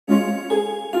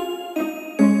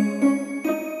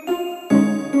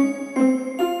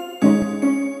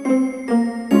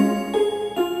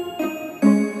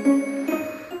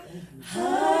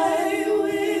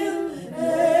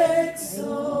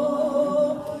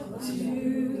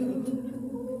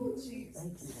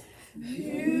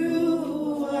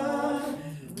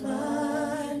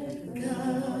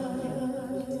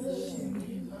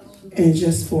And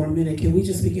just for a minute, can we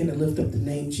just begin to lift up the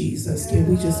name Jesus? Can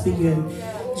we just begin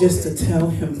just to tell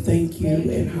him thank you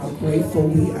and how grateful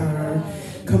we are?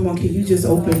 Come on, can you just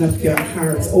open up your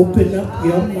hearts, open up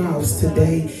your mouths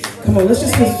today? Come on, let's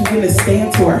just begin to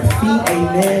stand to our feet,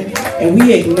 amen. And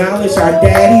we acknowledge our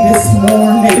daddy this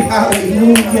morning,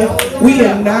 hallelujah. We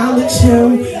acknowledge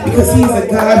him because he's a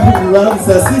God who loves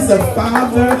us. He's a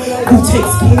father who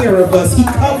takes care of us. He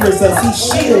covers us, he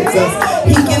shields us.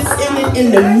 He gets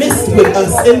in the midst with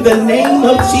us in the name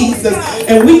of Jesus.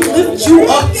 And we lift you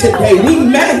up today. We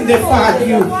magnify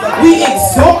you. We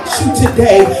exalt you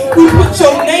today. We put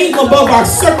your name above our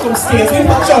circumstance. We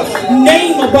put your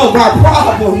name above our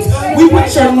problems. We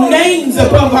put your names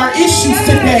above our issues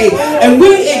today. And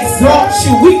we exalt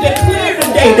you. We declare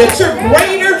today that you're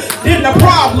greater than the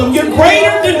problem. You're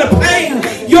greater than the pain.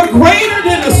 You're greater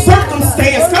than the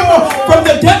circumstance. Come on. From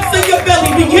the depths of your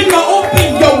belly, begin to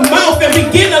open your mouth and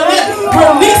begin to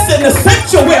release in the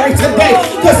sanctuary today.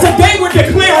 Because today we're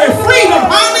declaring freedom.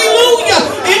 Hallelujah.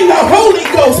 In the Holy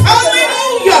Ghost.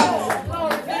 Hallelujah.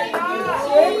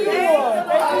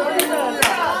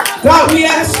 God, we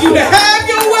ask you to have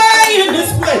your way in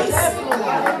this place.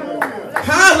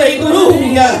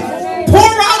 Hallelujah. Pour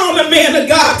out on the man of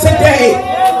God today.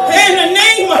 In the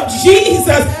name of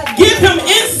Jesus, give him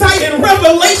insight and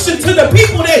revelation to the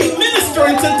people that he's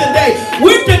ministering to today.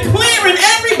 We're declaring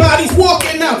everybody's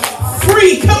walking out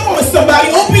free. Come on,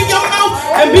 somebody. Open your mouth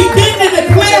and begin to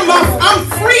declare, I'm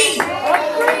free.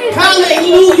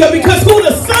 Hallelujah. Because who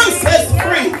the Son sets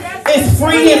free is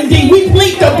free indeed. We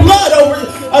plead the blood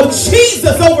of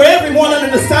Jesus over everyone under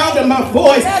the sound of my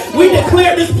voice. We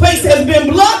declare this place has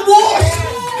been blood washed.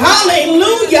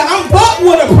 Hallelujah. I'm bought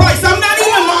with a price. I'm not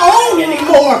even my own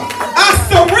anymore. I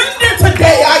surrender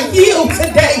today. I yield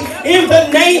today in the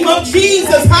name of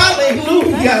Jesus.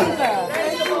 Hallelujah.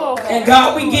 And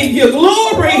God, we give you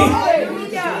glory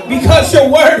because you're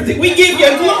worthy. We give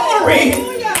you glory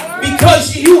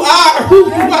because you are who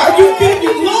you are. You give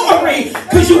you glory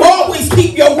because you always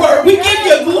keep your word. We give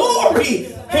you glory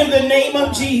in the name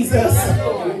of Jesus.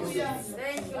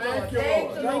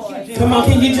 Come on,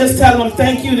 can you just tell them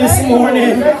thank you this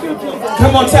morning?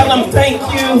 Come on, tell them thank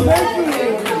you.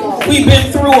 We've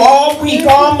been through all week,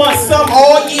 all month, some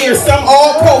all year, some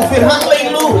all COVID.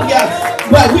 Hallelujah.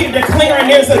 But we're declaring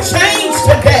there's a change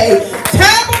today.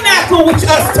 Tabernacle with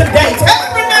us today.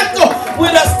 Tabernacle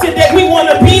with us today. We want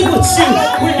to be with you.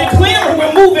 We're declaring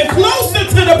we're moving closer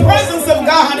to the presence of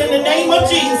God in the name of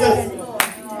Jesus.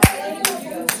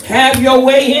 Have your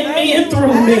way in me and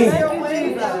through me.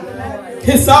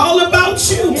 It's all about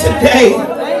you today.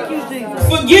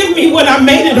 Forgive me when I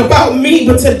made it about me,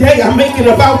 but today I make it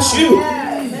about you.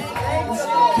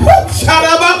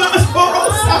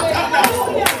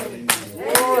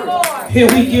 Here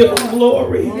we give you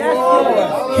glory.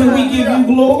 Here we give you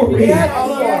glory.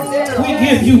 We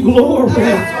give you glory.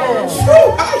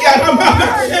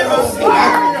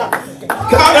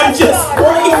 God, I'm just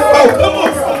grateful. Come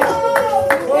on.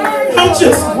 I'm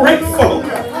just grateful.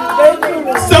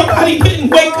 Somebody didn't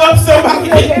wake up. Somebody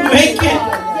didn't make it.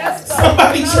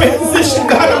 Somebody transitioned.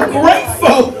 God, I'm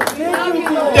grateful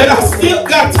that I still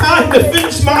got time to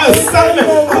finish my assignment.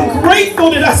 I'm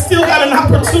grateful that I still got an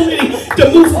opportunity to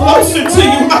move closer to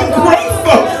you. I'm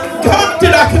grateful, God,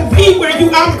 that I can be where you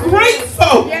are. I'm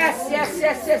grateful. Yes.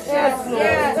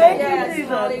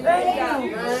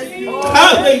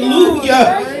 Hallelujah.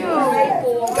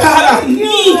 God, I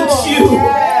need you.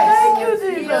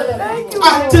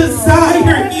 I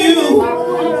desire you.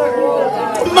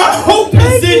 My hope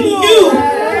is in you.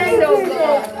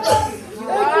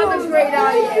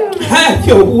 Have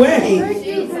your way.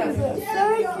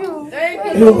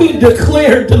 And we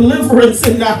declare deliverance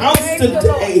in the house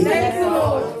today.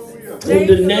 In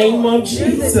the name of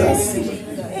Jesus.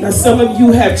 Now some of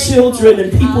you have children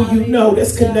and people you know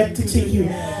that's connected to you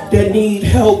that need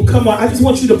help. Come on, I just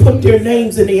want you to put their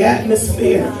names in the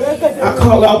atmosphere. I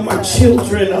call out my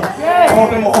children,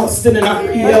 Autumn, Austin, and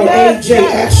Ariel, AJ,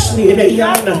 Ashley, and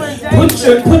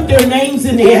Ayana. Put their names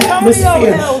in the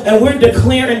atmosphere, and we're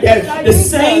declaring that the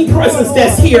same presence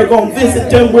that's here going to visit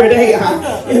them where they are.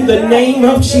 In the name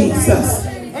of Jesus.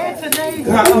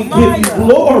 God, we give you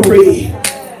glory.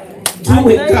 Do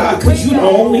it, God, because you're the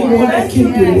only one that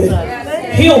can do it.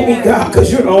 Heal me, God,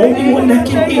 because you're the only one that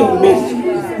can heal me.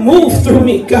 Move through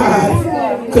me,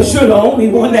 God, because you're the only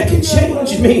one that can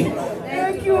change me.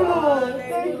 Thank you, Lord.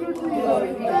 Thank you,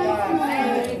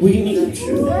 Jesus. We need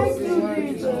you.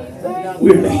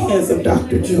 We're in the hands of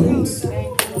Dr. Jones.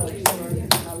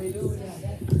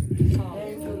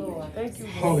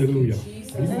 Hallelujah. You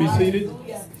can be seated.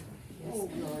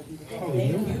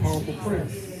 Hallelujah. Powerful prayer.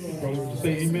 Brother, to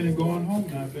say amen and going home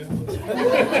now, family.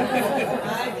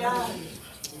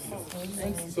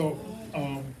 So,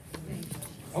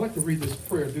 I like to read this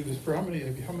prayer, do this prayer. How many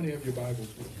of you have your Bibles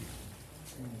with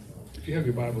you? If you have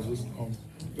your Bibles,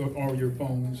 or your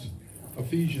phones,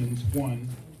 Ephesians 1.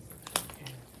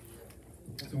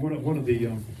 So one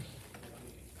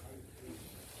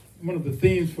of the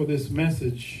themes for this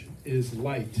message is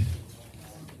light.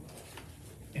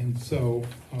 And so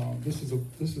this is a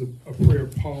prayer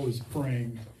Paul is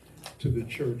praying to the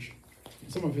church.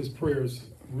 Some of his prayers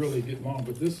really get long,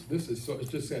 but this is so,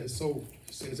 it has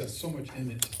so much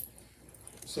in it.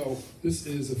 So this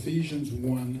is Ephesians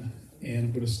 1, and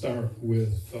I'm going to start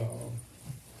with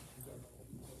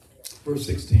verse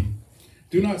 16.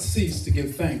 Do not cease to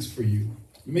give thanks for you,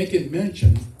 making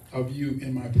mention of you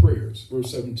in my prayers.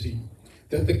 Verse 17.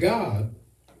 That the God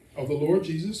of the Lord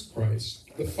Jesus Christ,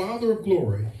 the Father of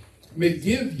glory, may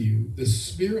give you the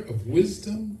spirit of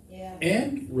wisdom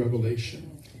and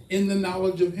revelation in the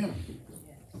knowledge of him.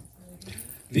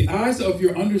 The eyes of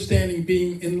your understanding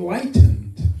being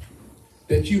enlightened,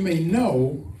 that you may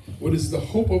know what is the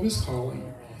hope of his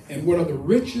calling, and what are the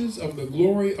riches of the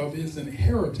glory of his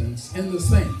inheritance in the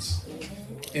saints,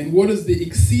 and what is the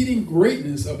exceeding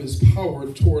greatness of his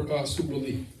power toward us who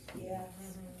believe.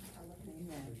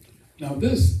 Now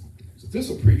this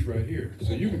will preach right here,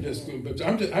 so you can just go. But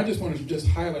I just want to just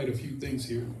highlight a few things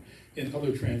here in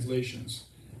other translations.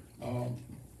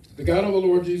 The God of the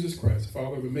Lord Jesus Christ,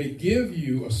 Father, may give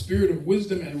you a spirit of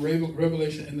wisdom and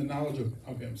revelation in the knowledge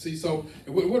of him. See, so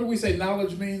what do we say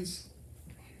knowledge means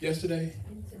yesterday?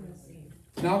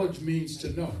 Intimacy. Knowledge means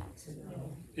to know.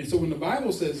 And so when the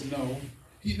Bible says know,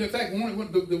 in fact,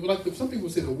 some people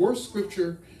say the worst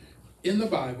scripture in the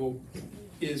Bible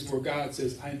is where God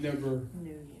says, I never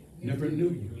knew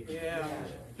you. Yeah.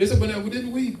 They said, but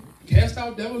didn't we cast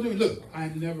out devils? Look, I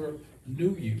never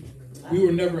knew you. We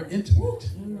were never intimate.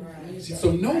 See,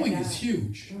 so knowing is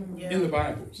huge in the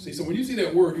Bible. See, so when you see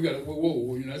that word, you got to, whoa,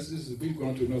 we've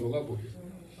gone to another level here.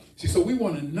 See, so we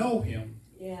want to know him.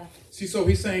 Yeah. See, so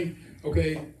he's saying,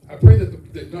 okay, I pray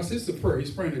that now this is the prayer.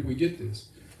 He's praying that we get this.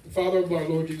 The Father of our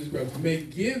Lord Jesus Christ may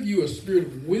give you a spirit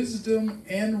of wisdom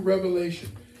and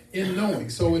revelation in knowing.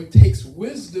 So it takes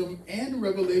wisdom and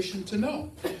revelation to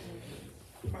know.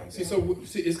 See,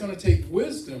 it's going to take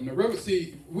wisdom.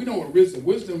 We know what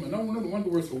wisdom, and one of the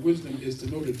words for wisdom is to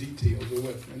know the details of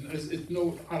what, and it's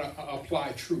know how to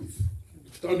apply truth,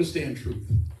 to understand truth.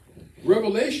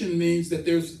 Revelation means that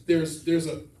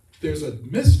there's a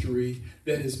mystery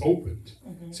that is opened.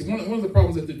 Mm-hmm. See, one of the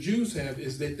problems that the Jews have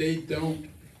is that they don't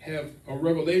have a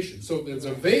revelation. So there's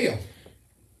a veil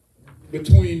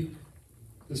between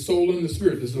the soul and the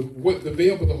spirit. There's the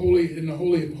veil of the holy and the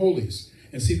holy of holies.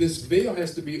 And see, this veil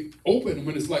has to be open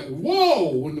when it's like,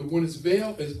 whoa! When this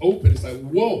veil is open, it's like,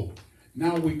 whoa!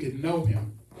 Now we can know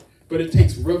him. But it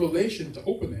takes revelation to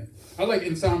open that. I like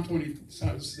in Psalm 20,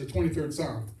 the 23rd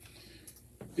Psalm.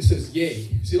 It says, yea.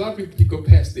 See, a lot of people go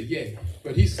past the yea.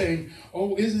 But he's saying,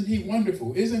 oh, isn't he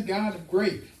wonderful? Isn't God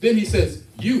great? Then he says,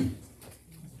 you.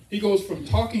 He goes from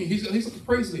talking, he's a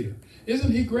praise leader.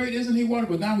 Isn't he great? Isn't he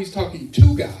wonderful? Now he's talking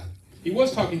to God. He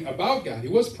was talking about God. He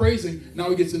was praising.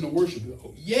 Now he gets into worship.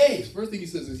 Oh, yay. First thing he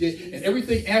says is yay. And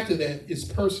everything after that is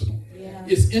personal. Yeah.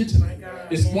 It's intimate.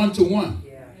 It's one-to-one.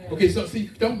 Yeah. Okay, so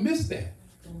see, don't miss that.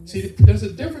 See, there's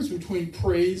a difference between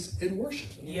praise and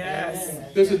worship. Yes.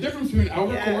 There's a difference between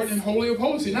outer court and holy of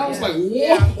holies. See, now it's like,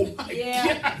 whoa, my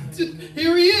God.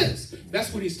 Here he is.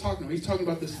 That's what he's talking about. He's talking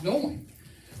about this knowing.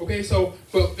 Okay, so,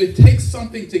 but it takes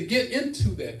something to get into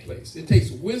that place. It takes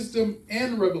wisdom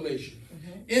and revelation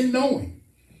in knowing.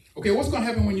 Okay, what's going to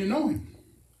happen when you know him?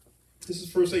 This is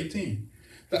verse 18.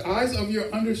 The eyes of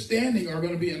your understanding are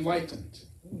going to be enlightened.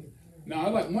 Now, I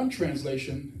like one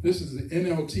translation. This is the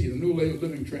NLT, the New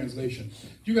Living Translation.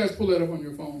 You guys pull that up on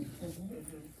your phone?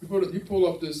 You pull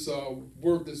up this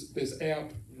word, this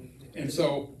app, and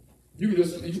so you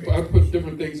can I put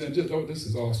different things in. Oh, this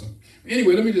is awesome.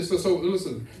 Anyway, let me just, so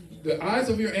listen. The eyes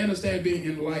of your understanding being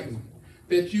enlightened,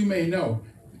 that you may know.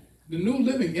 The New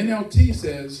Living NLT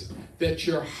says that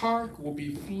your heart will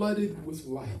be flooded with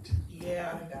light.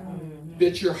 Yeah.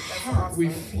 That your heart will be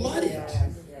flooded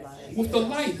with the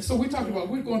light. So we're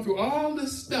going through all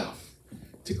this stuff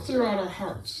to clear out our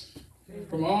hearts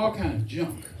from all kind of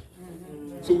junk.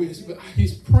 So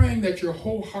he's praying that your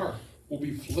whole heart will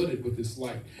be flooded with this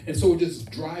light. And so it just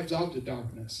drives out the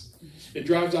darkness. It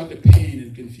drives out the pain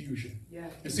and confusion.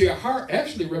 And see, our heart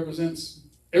actually represents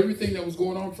everything that was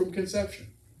going on from conception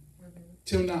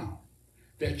till now.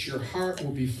 That your heart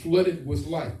will be flooded with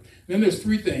light. Then there's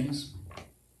three things.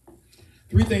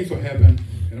 Three things will happen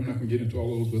and I'm not going to get into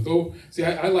all those, but though, see,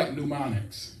 I like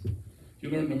mnemonics. You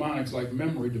learn mnemonics like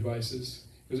memory devices,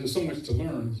 because there's so much to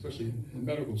learn, especially in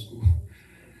medical school.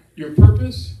 Your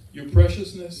purpose, your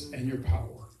preciousness, and your power.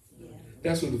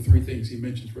 That's what the three things he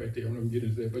mentions right there. I'm not going to get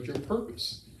into that, but your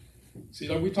purpose. See,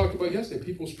 like we talked about yesterday,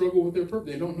 people struggle with their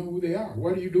purpose. They don't know who they are.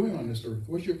 What are you doing on this earth?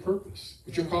 What's your purpose?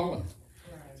 What's your calling?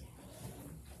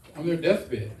 On their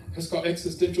deathbed. That's called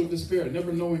existential despair,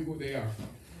 never knowing who they are.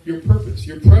 Your purpose,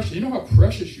 your precious. You know how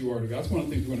precious you are to God. That's one of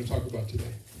the things we're going to talk about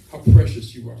today. How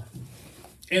precious you are.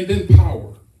 And then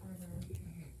power.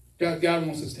 God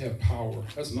wants us to have power.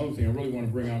 That's another thing I really want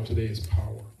to bring out today is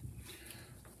power.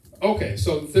 Okay,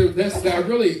 so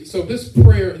this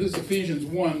prayer, this Ephesians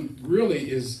 1, really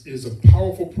is a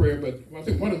powerful prayer, but I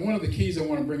think one of the keys I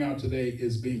want to bring out today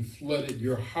is being flooded,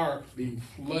 your heart being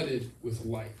flooded with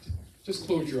light. Just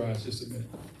close your eyes just a minute.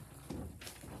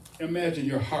 Imagine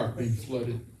your heart being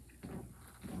flooded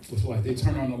with light. They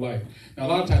turn on the light. Now, a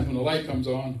lot of times when the light comes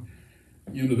on,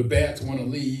 the bats want to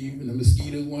leave and the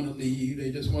mosquitoes want to leave.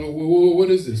 They just want to, whoa, what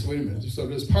is this? Wait a minute. So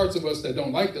there's parts of us that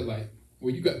don't like the light.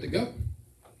 Well, you got to go.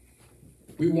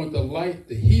 We want the light,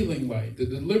 the healing light, the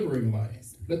delivering light.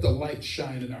 Let the light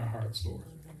shine in our hearts, Lord.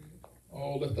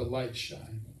 Oh, let the light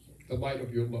shine. The light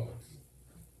of your love.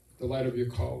 The light of your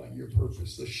calling, your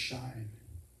purpose, the shine.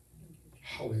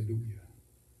 Hallelujah.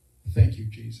 Thank you,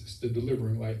 Jesus, the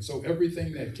delivering light. So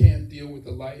everything that can't deal with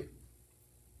the light,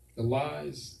 the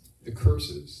lies, the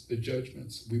curses, the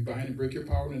judgments, we bind and break your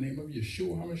power in the name of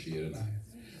Yeshua HaMashiach and I.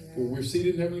 For we're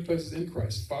seated in heavenly places in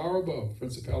Christ, far above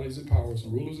principalities and powers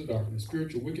and rulers of darkness,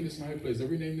 spiritual wickedness in high places,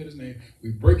 every name that is named.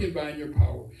 We break and bind your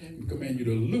power and command you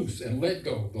to loose and let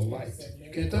go the light. You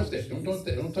can't touch that. Don't touch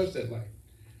that. Don't touch that light.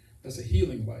 That's a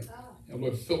healing light. And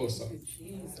Lord, fill us up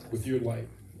with your light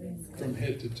from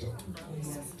head to toe.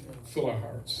 Fill our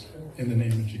hearts in the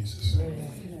name of Jesus.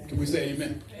 Can we say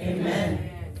amen? Amen.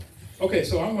 Okay,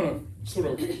 so I'm going to sort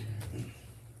of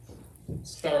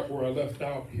start where I left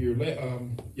out here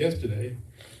yesterday.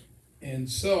 And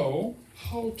so,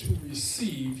 how to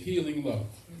receive healing love.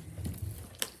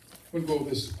 I'm going to go over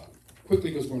this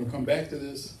quickly because we're going to come back to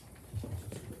this.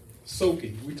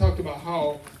 Soaking. We talked about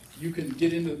how you can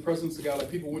get into the presence of God. Like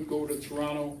people would go to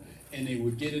Toronto and they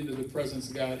would get into the presence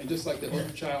of God. And just like the little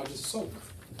child, just soak.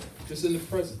 Just in the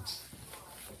presence.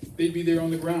 They'd be there on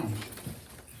the ground.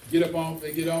 They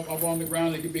get up on the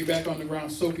ground, they could be back on the ground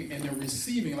soaking, and they're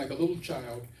receiving, like a little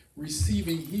child,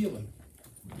 receiving healing.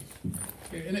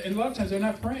 And a lot of times they're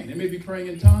not praying. They may be praying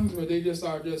in tongues, but they just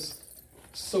are just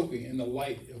soaking in the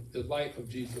light of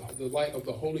Jesus. The light of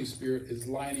the Holy Spirit is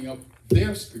lining up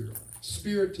their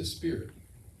spirit to spirit.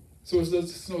 So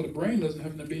the brain doesn't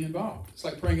have to be involved. It's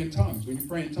like praying in tongues. When you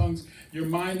pray in tongues, your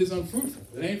mind is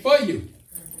unfruitful. It ain't for you.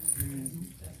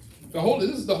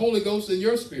 This is the Holy Ghost in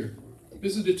your spirit.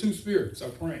 This is the two spirits are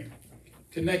praying,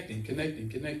 connecting.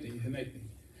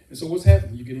 And so what's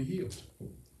happening? You're getting healed.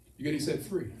 You're getting set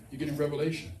free. You're getting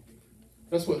revelation.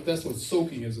 That's what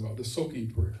soaking is about, the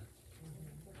soaking prayer.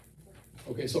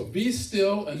 Okay, so be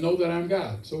still and know that I'm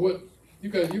God. So what, you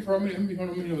guys, you probably, let me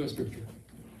know that scripture.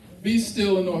 Be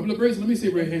still and know, let me see,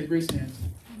 raise hands.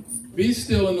 Be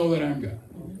still and know that I'm God.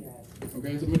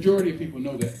 Okay, the majority of people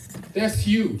know that. That's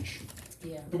huge.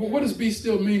 Yeah. But what does be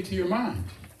still mean to your mind?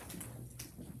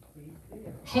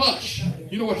 Hush.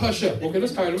 You know what hush up? Okay,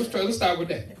 let's start with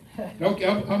that. Okay,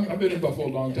 I've been in Buffalo a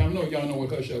long time. I know y'all know what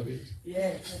hush up is.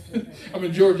 Yeah. I'm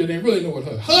in Georgia. They really know what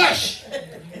hush.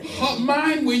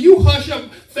 Mind, will you hush up?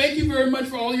 Thank you very much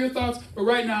for all your thoughts. But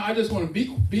right now, I just want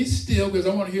to be still because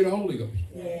I want to hear the Holy Ghost.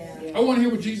 Yeah. I want to hear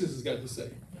what Jesus has got to say.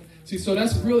 See, so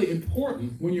that's really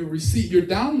important when you receive, you're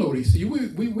downloading. See,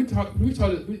 we talked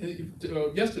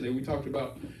yesterday. We talked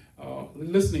about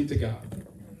listening to God,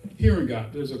 hearing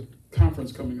God. There's a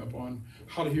conference coming up on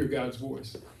how to hear God's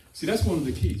voice. See, that's one of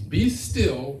the keys. Be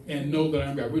still and know that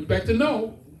I'm God. We're back to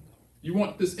know. You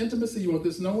want this intimacy, you want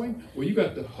this knowing? Well, you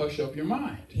got to hush up your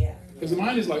mind. Yeah. Because the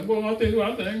mind is like, well, I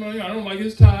don't like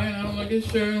his tie, and I don't like his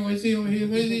shirt, and what's he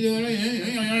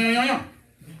doing?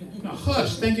 Now,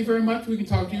 hush. Thank you very much. We can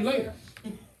talk to you later.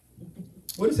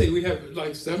 What do you say? We have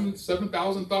like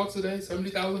 7,000 thoughts a day,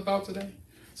 70,000 thoughts a day?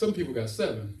 Some people got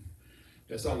 7.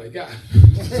 That's all they got.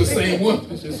 It's the same one.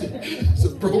 It's a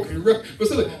broken record. But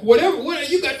so whatever,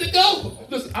 you got to go.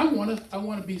 Listen, I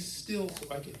want to be still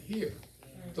so I can hear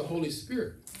the Holy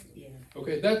Spirit.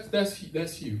 Okay, that's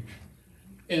huge.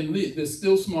 And the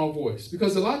still small voice,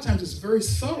 because a lot of times it's very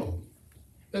subtle.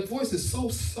 That voice is so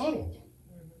subtle.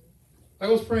 I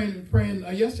was praying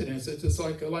yesterday, and it's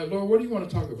like, Lord, what do you want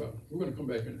to talk about? We're going to come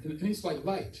back, and he's like,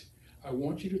 light. I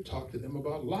want you to talk to them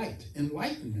about light,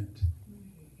 enlightenment.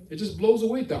 It just blows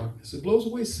away darkness. It blows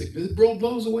away sickness. It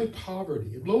blows away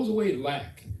poverty. It blows away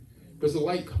lack because the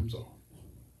light comes on.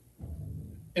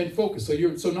 And focus.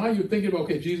 So now you're thinking about,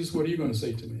 okay, Jesus, what are you going to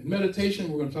say to me? In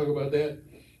meditation, we're going to talk about that.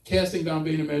 Casting down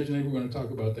vain imagination, we're going to talk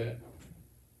about that.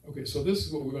 Okay, so this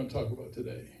is what we're going to talk about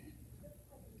today.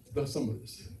 That's some of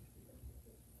this.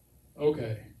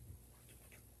 Okay.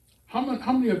 How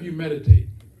many of you meditate?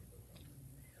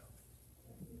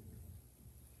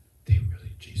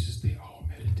 They all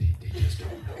meditate. They just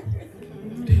don't know.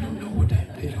 They don't know what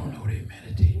they don't know they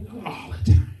meditate all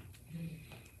the time.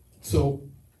 So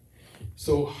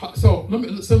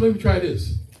let me try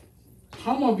this.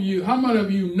 How many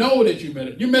of you know that you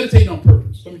meditate? You meditate on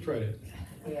purpose. Let me try that.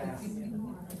 Yeah.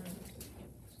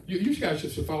 You guys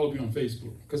should follow me on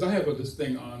Facebook because I have this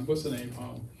thing on. What's the name?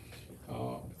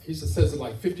 He says it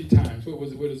like 50 times. What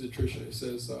is it, Tricia? It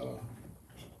says a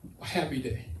happy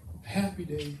day, happy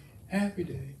day, happy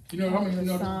day. You know how many of you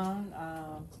know that?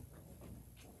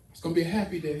 It's gonna be a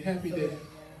happy day, happy day.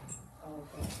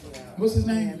 What's his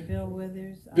name? Yeah, Bill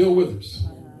Withers. Bill Withers.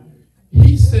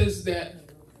 He says that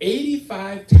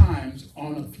 85 times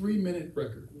on a 3-minute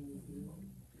record.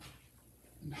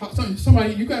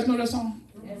 Somebody, you guys know that song?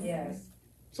 Yes.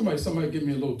 Somebody give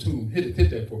me a little tune. Hit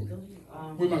that for me.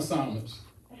 Where my sound is.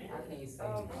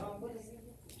 What is it?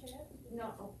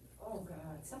 No. Oh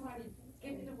God. Somebody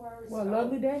give me the words. Well,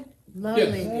 lovely day.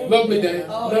 Lovely. Yes. Lovely day.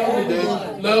 Lovely day.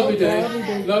 Lovely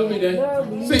day. Lovely day.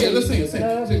 Sing it. Let's sing it. Sing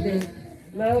it.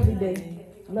 Lovely day.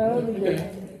 Lovely day. Okay.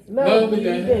 Lovely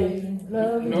day.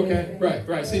 Lovely Okay. day.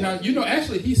 Right. See, now,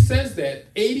 actually, he says that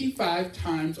 85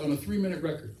 times on a 3-minute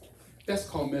record. That's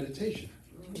called meditation.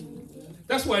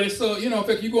 That's why it's so, in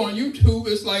fact, you go on YouTube,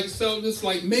 it's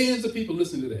like millions of people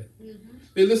listen to that.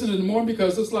 They listen to it more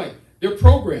because it's like they're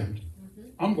programmed.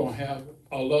 I'm going to have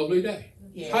a lovely day.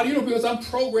 Yeah. How do you know? Because I'm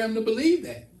programmed to believe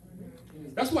that.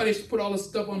 That's why they put all this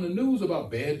stuff on the news about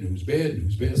bad news, bad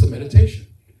news, bad. It's a meditation.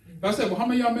 I said, well, how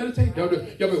many of y'all meditate? Y'all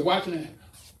been watching it.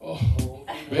 Oh,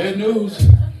 bad news,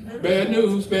 bad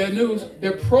news, bad news.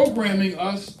 They're programming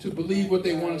us to believe what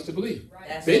they want us to believe.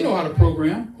 They know how to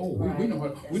program. Oh, we know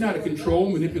how to control,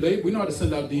 manipulate. We know how to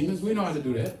send out demons. We know how to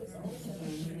do that.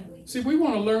 See, we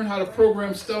want to learn how to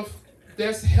program stuff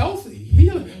that's healthy,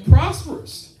 healing,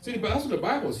 prosperous. See, that's what the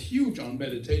Bible is huge on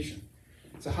meditation.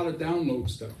 It's how to download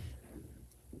stuff.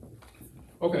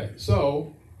 Okay,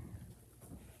 so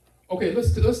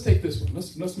let's take this one.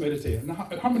 Let's meditate. Now,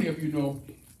 how many of you know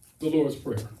the Lord's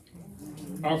Prayer?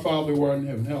 Our Father who art in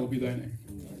heaven, hallowed be thy name.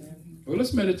 Well,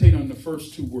 let's meditate on the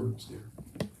first 2 words there.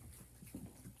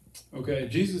 Okay,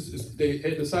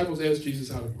 the disciples asked Jesus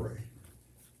how to pray.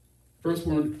 First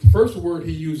word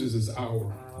he uses is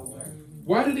our.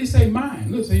 Why did he say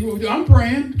mine? Listen, I'm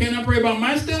praying. Can't I pray about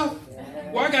my stuff?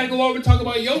 Why I got to go over and talk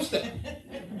about your stuff?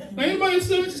 Now, anybody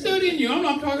studying you? I'm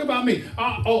not talking about me.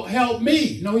 Help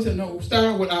me. No, he said, no, start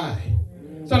out with I.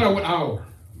 Start out with our.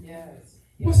 Yes.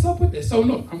 What's up with that? So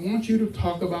look, I want you to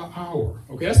talk about our.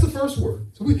 Okay, that's the first word.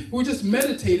 So we just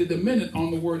meditated a minute on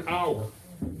the word our.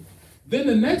 Then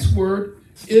the next word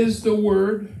is the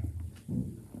word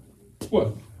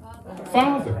what?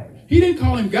 Father. He didn't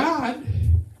call him God.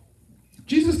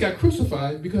 Jesus got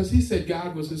crucified because he said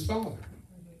God was his father.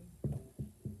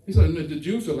 He said, the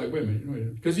Jews are like, wait a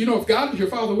minute. Because if God is your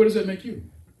father, what does that make you?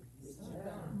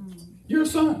 You're a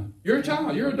son. You're a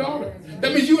child. You're a daughter.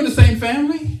 That means you're in the same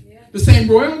family, the same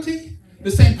royalty,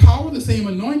 the same power, the same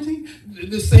anointing,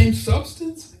 the same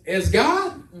substance as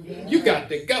God. You got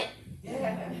to go.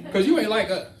 Because you ain't like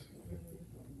us.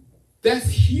 That's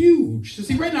huge. So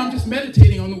see, right now I'm just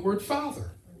meditating on the word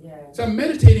Father. So I'm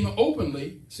meditating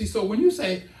openly. See, so when you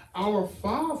say our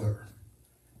Father,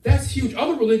 that's huge.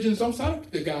 Other religions don't say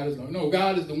that God is no.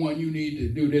 God is the one you need to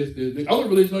do this. The other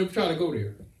religions don't even try to go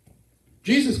there.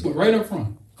 Jesus went right up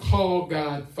front. Call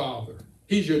God Father.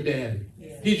 He's your daddy.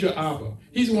 He's your Abba.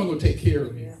 He's the one who will take care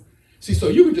of you. See, so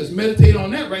you can just meditate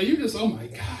on that, right? You just, oh my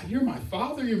God, you're my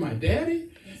father. You're my daddy.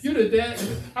 You're the dad.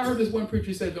 I heard this one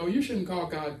preacher say, oh, you shouldn't call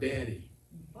God daddy.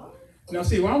 Now,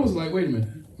 see, well, I was like, wait a minute.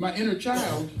 My inner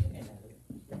child,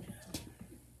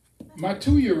 my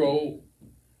 2-year-old,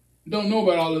 don't know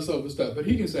about all this other stuff, but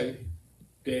he can say,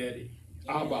 daddy.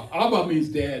 Abba. Abba means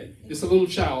daddy. It's a little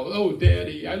child. Oh,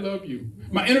 daddy, I love you.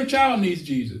 My inner child needs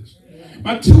Jesus.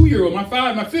 My 2-year-old, my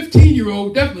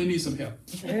 15-year-old definitely needs some help.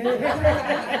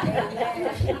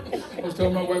 I was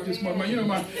telling my wife this morning,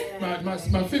 my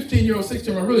 15-year-old,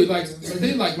 16-year-old really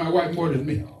they like my wife more than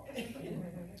me.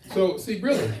 So, see,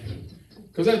 really,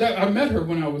 because I met her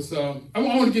when I was, I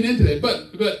want to get into that,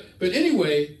 but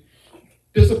anyway,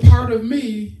 there's a part of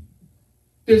me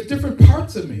There's different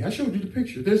parts of me. I showed you the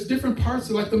picture. There's different parts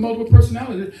of like the multiple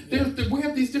personality. We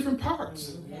have these different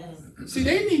parts. See,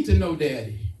 they need to know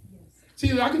Daddy.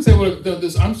 See, I can say, well,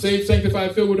 I'm saved,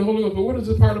 sanctified, filled with the Holy Ghost, but what is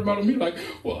the part about me? Like,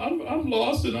 well, I'm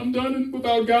lost and I'm done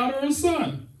without God or a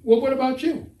son. Well, what about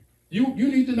you? You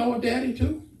need to know a Daddy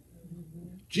too.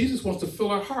 Jesus wants to fill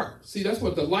our heart. See, that's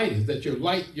what the light is, that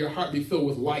your heart be filled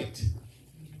with light,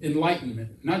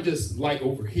 enlightenment, not just light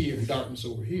over here and darkness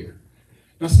over here.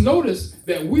 Now notice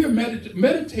that we are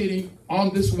meditating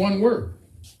on this one word.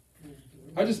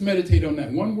 I just meditate on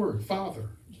that one word, Father.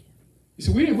 You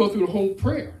see, we didn't go through the whole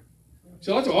prayer.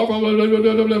 So I said, blah, blah, blah, blah,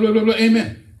 blah, blah, blah, blah,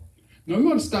 amen. No, we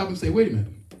want to stop and say, wait a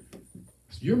minute.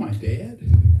 You're my dad?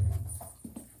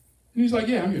 And he's like,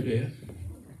 yeah, I'm your dad.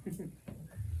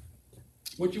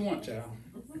 What you want, child?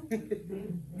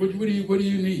 What do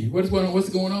you need? What's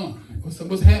going on?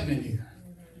 What's happening here?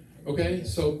 Okay,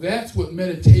 so that's what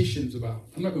meditation's about.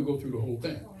 I'm not going to go through the whole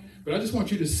thing. But I just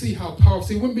want you to see how powerful.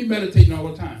 See, we wouldn't be meditating all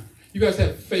the time. You guys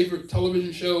have favorite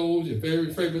television shows, your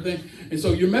very favorite thing. And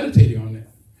so you're meditating on that.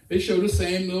 They show the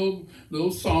same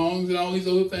little songs and all these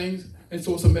other things. And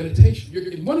so it's a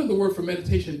meditation. One of the words for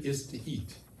meditation is to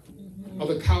eat. Or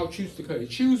the cow chews the cud. He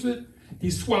chews it,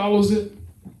 he swallows it,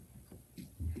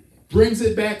 brings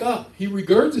it back up. He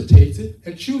regurgitates it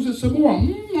and chews it some more.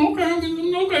 Okay, I'm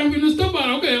getting this stuff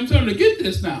out. Okay, I'm starting to get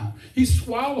this now. He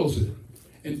swallows it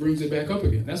and brings it back up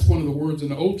again. That's one of the words in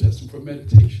the Old Testament for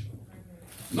meditation.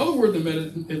 Another word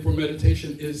for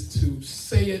meditation is to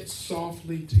say it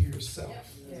softly to yourself.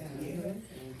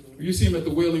 You see them at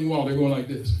the Wailing Wall, they're going like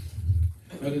this.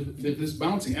 This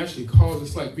bouncing actually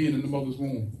causes, like being in the mother's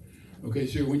womb. Okay,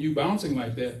 so when you're bouncing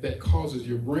like that, that causes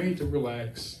your brain to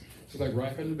relax. It's like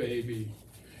rocking the baby.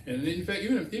 And in fact,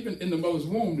 even in the mother's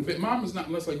womb, mom is not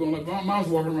unless like going like, mom's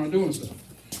walking around doing stuff.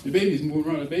 The baby's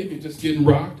moving around, the baby just getting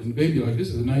rocked, and the baby like, this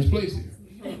is a nice place here.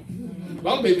 A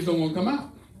lot of babies don't want to come out.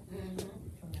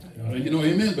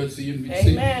 Amen, but see,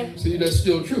 that's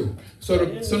still true. So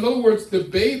in other words, the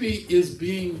baby is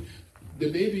being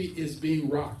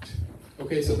rocked.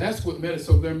 Okay, so that's what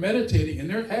so they're meditating, and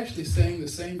they're actually saying the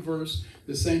same verse,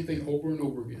 the same thing over and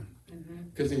over again,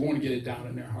 because they want to get it down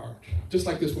in their heart. Just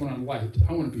like this one on light.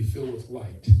 I want to be filled with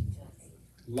light.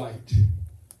 Light.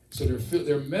 So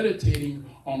they're meditating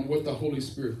on what the Holy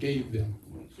Spirit gave them.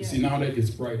 You see, now that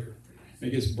gets brighter. It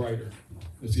gets brighter.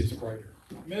 Let's see, it's brighter.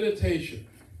 Meditation.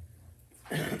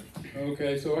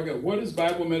 Okay, so I got, what is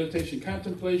Bible meditation?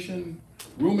 Contemplation,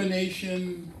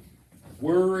 rumination,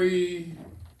 worry.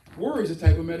 Worry is a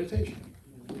type of meditation.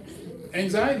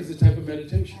 Anxiety is a type of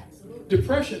meditation.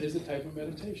 Depression is a type of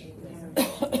meditation.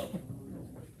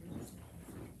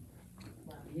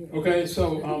 Okay,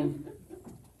 so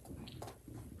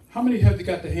how many have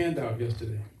got the handout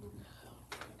yesterday?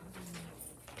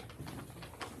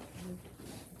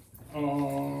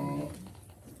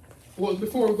 Well,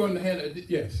 before we go into the handout,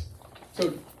 yes.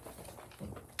 So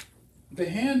the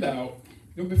handout,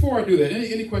 before I do that,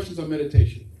 any questions on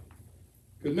meditation?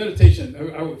 Because meditation,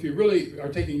 if you really are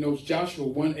taking notes, Joshua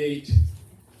 1:8,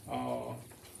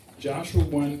 Joshua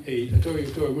 1:8. I told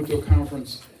you, I went to a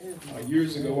conference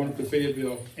years ago, one up to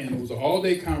Fayetteville, and it was an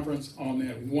all-day conference on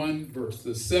that one verse,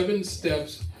 the 7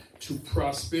 steps to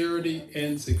prosperity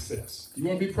and success. You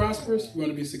want to be prosperous? You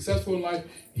want to be successful in life?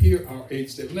 Here are 8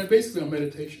 steps. And they're basically on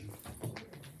meditation,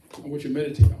 on what you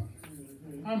meditate on.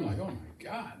 I'm like, oh my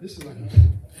God, this is like...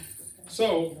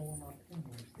 So...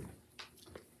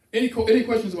 Any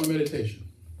questions about meditation?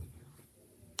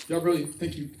 Y'all really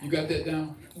think you got that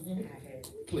down?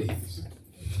 Please.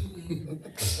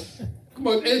 Come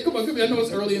on. I know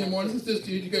it's early in the morning.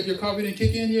 You got your coffee didn't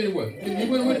kick in yet or what?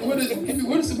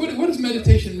 What does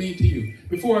meditation mean to you?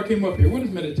 Before I came up here, what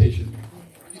does meditation mean?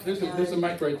 There's a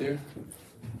mic right there.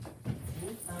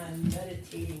 I'm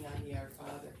meditating on the Our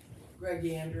Father. Greg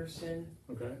Anderson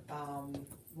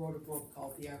wrote a book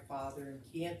called The Our Father and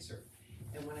Cancer.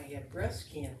 And when I had breast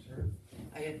cancer,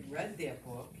 I had read that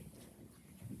book,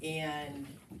 and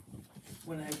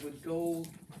when I would go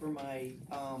for my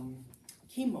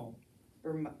chemo,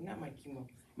 or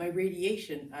my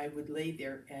radiation, I would lay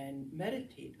there and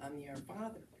meditate on the Our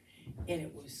Father. And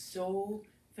it was so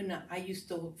phenomenal. I used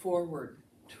to look forward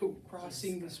to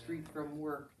crossing the street from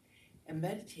work and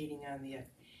meditating on that.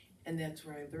 And that's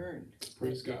where I learned.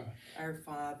 Praise God. Our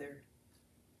Father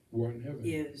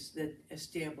is that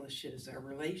establishes our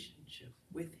relationship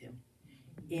with Him,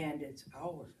 and it's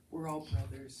we're all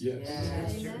brothers and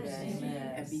sisters,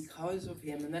 and because of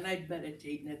Him. And then I'd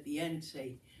meditate, and at the end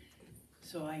say,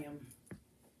 "So I am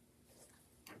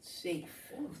safe.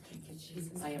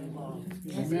 I am loved.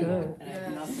 Amen. And I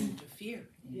have nothing to fear.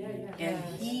 And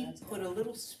he put a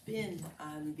little spin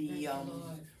on the,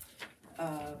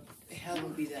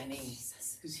 hallowed be thy name.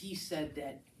 Because he said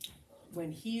that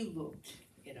when he looked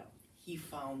it up, he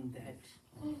found that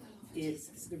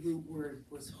the root word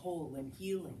was whole and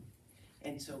healing.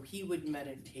 And so he would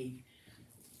meditate,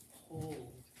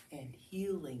 whole and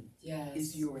healing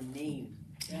is your name.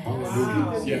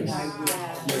 Hallelujah. Yes. And I will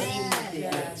claim the day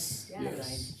Yes. that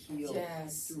I'm healed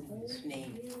through his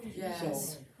name. Yes.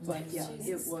 So, but yeah,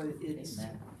 it's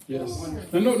Yes.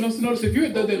 Now, notice if you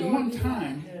had done that one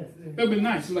time, that would be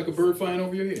nice. It's like a bird flying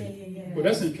over your head. Well,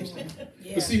 that's interesting.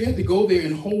 But see, you had to go there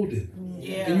and hold it.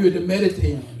 And you had to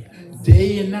meditate on it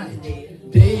day and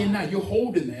night. Day and night. You're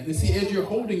holding that. And see, as you're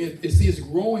holding it, it's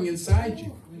growing inside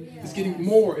you. It's getting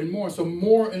more and more. So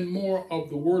more and more of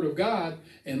the Word of God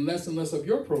and less of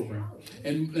your program.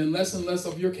 And less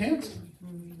of your cancer.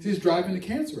 See, it's driving the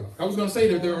cancer out. I was going to say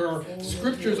that there are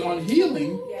scriptures on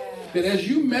healing that as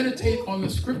you meditate on the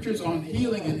scriptures on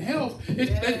healing and health,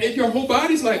 your whole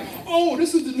body's like, oh,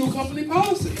 this is the new company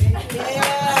policy.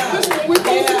 This is what we're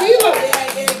supposed to be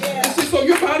like. And see, so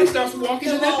your body starts walking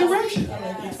in that direction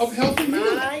of health and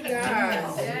healing. My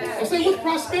God. I say with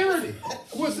prosperity.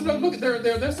 Look,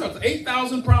 there's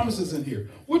 8,000 promises in here.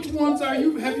 Which ones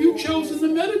have you chosen to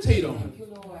meditate on?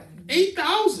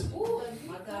 8,000.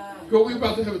 Girl, we're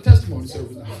about to have a testimony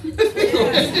service now.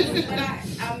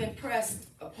 But I'm impressed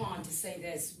upon to say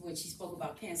this when she spoke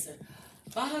about cancer.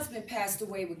 My husband passed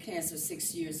away with cancer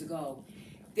 6 years ago.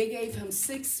 They gave him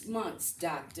 6 months,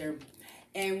 doctor,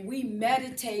 and we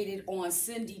meditated on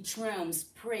Cindy Trim's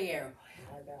prayer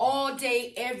all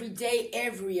day,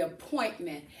 every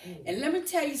appointment. And let me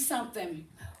tell you something.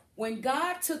 When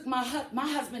God took my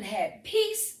husband had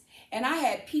peace, and I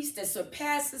had peace that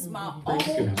surpasses my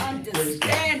own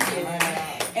understanding.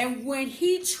 And when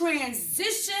he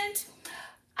transitioned,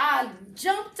 I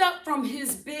jumped up from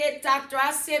his bed, doctor.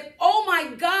 I said, oh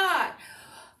my God,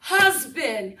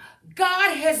 husband,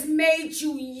 God has made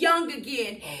you young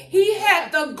again. He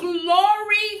had the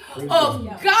glory of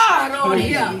God on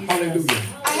him. Hallelujah.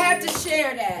 I had to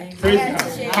share that. Praise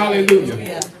God.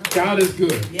 Hallelujah. God is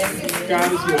good.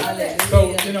 God is good.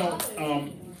 So,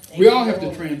 we all have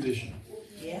to transition.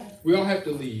 We all have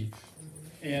to leave.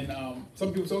 And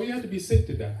some people say, oh, you have to be sick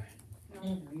to die.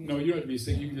 No, you don't have to be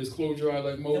sick. You can just close your eyes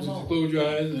like Moses. Close your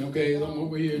eyes and, okay, I'm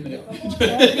over here and there.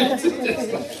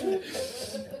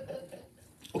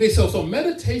 Okay, so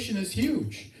meditation is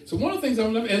huge. So one of the things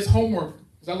I'm looking at as homework,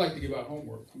 because I like to give out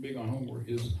homework, I'm big on homework,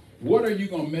 is what are you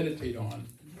going to meditate on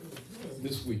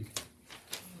this week?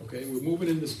 Okay, we're moving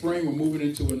into spring, we're moving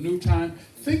into a new time.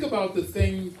 Think about the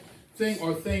thing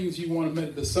or things you want to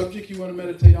meditate, the subject you want to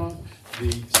meditate on,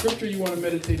 the scripture you want to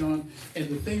meditate on, and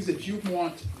the things that you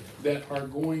want that are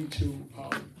going to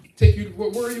take you.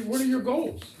 What are your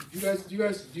goals? Do you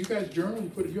guys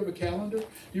journal? You have a calendar.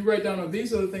 You write down.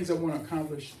 these are the things I want to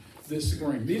accomplish this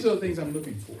spring. These are the things I'm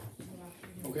looking for.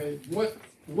 Okay,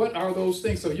 what are those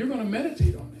things? So you're going to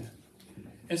meditate on that.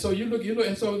 And so you look,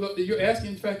 and so you're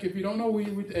asking. In fact, if you don't know,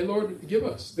 Lord, give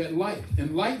us that light,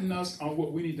 enlighten us on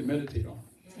what we need to meditate on.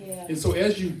 Yeah. And so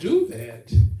as you do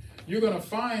that, you're going to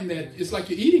find that it's like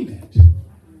you're eating that.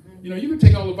 You can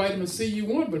take all the vitamin C you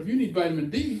want, but if you need vitamin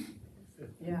D,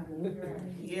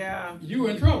 you're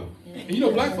in trouble. And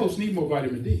black folks need more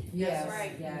vitamin D. Yes.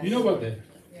 Right. Yes. You know about that?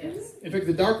 Yes. In fact,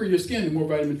 the darker your skin, the more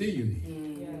vitamin D you need.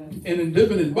 And in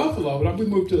living in Buffalo, we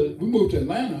moved to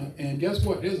Atlanta, and guess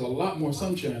what? There's a lot more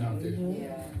sunshine out there.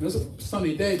 It's a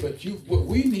sunny day, but what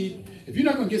we need, if you're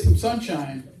not going to get some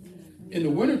sunshine in the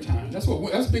wintertime, that's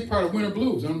a big part of winter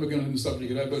blues. I'm not going into the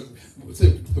subject of that, but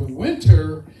the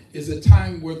winter is a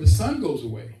time where the sun goes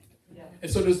away. And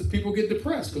so people get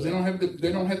depressed because they don't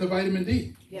have the vitamin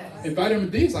D. Yes. And vitamin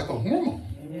D is like a hormone.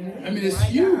 I mean, it's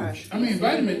huge. Gosh. I mean,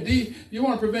 vitamin D, you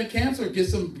want to prevent cancer, get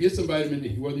some vitamin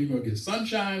D. Whether you're going to get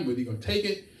sunshine, whether you're going to take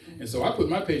it. And so I put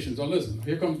my patients on, listen,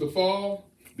 here comes the fall,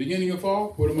 beginning of fall,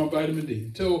 put them on vitamin D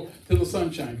until the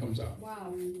sunshine comes out.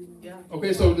 Wow. Yeah.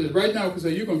 Okay, so right now, because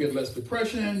you're going to get less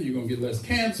depression, you're going to get less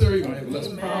cancer, you're going to have less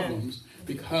problems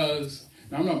because,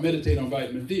 now I'm not meditating on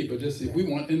vitamin D, but just if we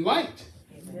want light.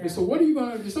 Yeah. So what are you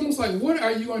going to, it's almost like, what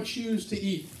are you going to choose to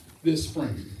eat this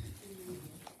spring?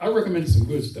 I recommend some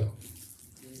good stuff.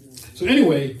 So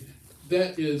anyway,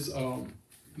 that is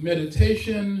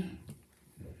meditation.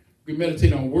 We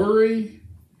meditate on worry.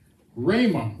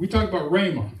 Rhema. We talk about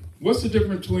Rhema. What's the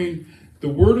difference between the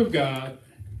Word of God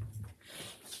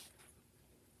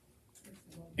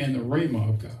and the Rhema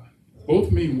of God?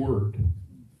 Both mean word.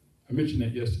 I mentioned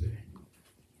that yesterday.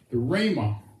 The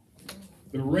Rhema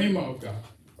of God.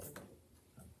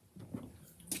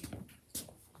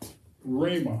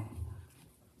 rhema.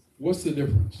 What's the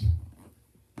difference?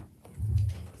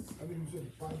 I think you said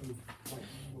the Bible is like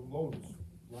the lotus,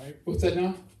 right? What's that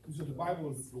now? You said the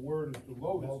Bible is the word is the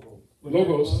lotus.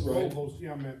 Logos, right. Logos,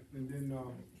 yeah, I meant, and then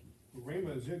the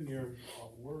rhema is in there,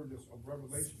 a word that's of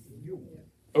revelation to you.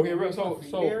 Okay, right.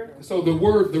 So the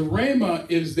word, the rhema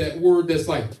is that word that's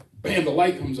like, bam, the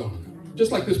light comes on.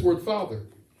 Just like this word Father.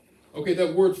 Okay,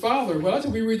 that word Father, well, that's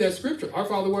how we read that scripture. Our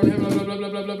Father, who art in heaven, blah, blah, blah,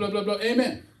 blah, blah, blah, blah, blah,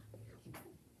 amen.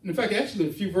 In fact, actually,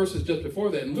 a few verses just before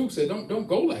that, and Luke said, don't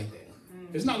go like that.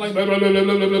 It's not like blah, blah, blah, blah,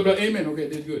 blah, blah, blah, amen. Okay,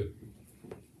 did good.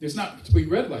 It's not to be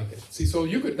read like that. See, so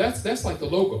you could, that's like the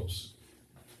logos.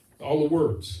 All the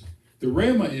words. The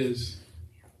rhema is,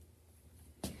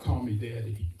 call me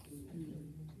daddy.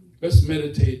 Let's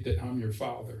meditate that I'm your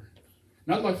father.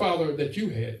 Not like father that you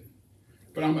had,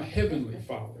 but I'm a heavenly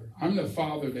father. I'm the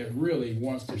father that really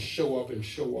wants to show up and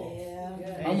show off.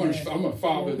 Yeah. I'm a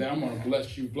father that I'm going to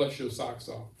bless you, bless your socks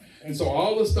off. And so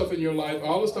all the stuff in your life,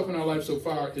 all the stuff in our life so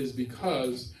far is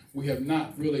because we have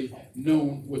not really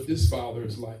known what this father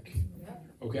is like.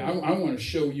 Okay, I want to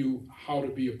show you how to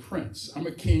be a prince. I'm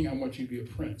a king, I want you to be a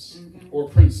prince or a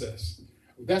princess.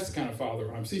 That's the kind of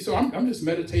father I'm. See, so I'm just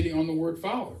meditating on the word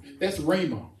father. That's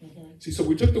rhema. See, so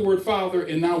we took the word father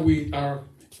and now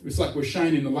it's like we're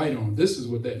shining the light on. This is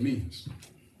what that means.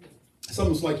 It's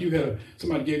almost like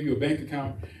somebody gave you a bank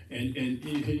account and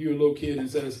you're a little kid and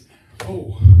says,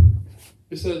 oh,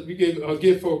 it says you gave a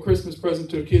gift for a Christmas present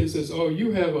to a kid and says, oh,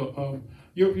 you have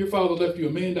your father left you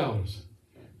 $1 million.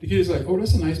 The kid is like, oh,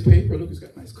 that's a nice paper. Look, it's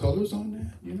got nice colors on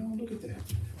that. You know, look at that.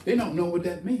 They don't know what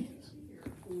that means.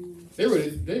 They're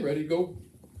ready to go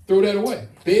throw that away.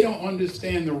 They don't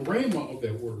understand the rhema of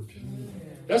that word.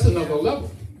 That's another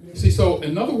level. See, so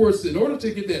in other words, in order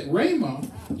to get that rhema,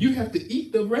 you have to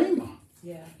eat the rhema.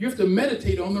 Yeah. You have to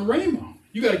meditate on the rhema.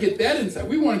 You got to get that inside.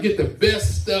 We want to get the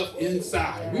best stuff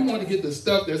inside. We want to get the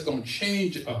stuff that's going to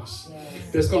change us.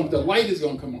 The light is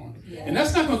going to come on. And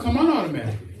that's not going to come on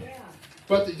automatically.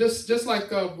 But just like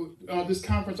this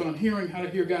conference on hearing how to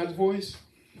hear God's voice.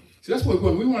 See, that's what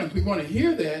we want to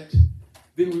hear that,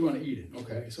 then we want to eat it.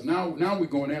 Okay, so now we're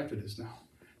going after this now.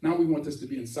 Now we want this to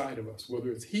be inside of us,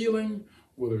 whether it's healing,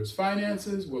 whether it's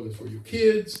finances, whether it's for your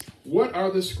kids. What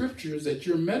are the scriptures that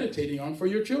you're meditating on for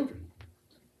your children?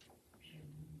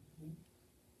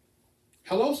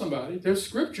 Hello, somebody. There's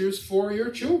scriptures for your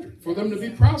children, for them to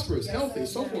be prosperous, healthy,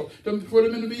 so forth, for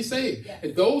them to be saved.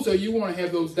 And those you want to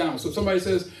have those down. So if somebody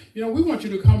says, we want you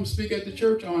to come speak at the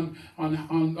church on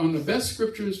the best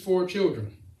scriptures for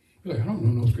children. You're like, I don't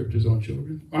know no scriptures on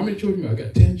children. How many children? I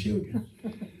got 10 children.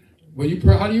 Well,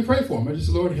 how do you pray for them? I just,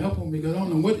 Lord, help them because I don't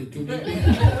know what to do.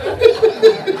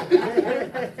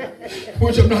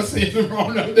 Which I'm not saying the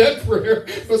wrong of that prayer,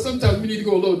 but sometimes we need to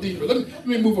go a little deeper. Let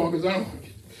me move on because I don't.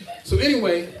 So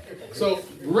anyway,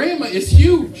 rhema is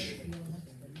huge.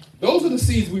 Those are the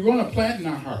seeds we want to plant in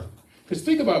our heart. Because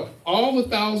think about all the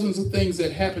thousands of things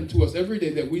that happen to us every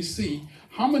day that we see.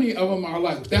 How many of them are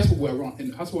like? That's what I want,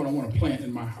 and that's what I want to plant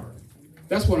in my heart.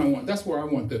 That's what I want. That's where I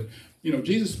want the.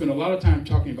 Jesus spent a lot of time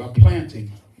talking about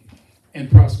planting and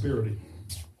prosperity.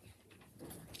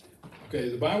 Okay,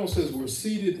 the Bible says we're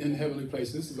seated in heavenly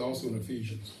places. This is also in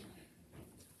Ephesians.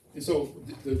 And so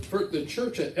the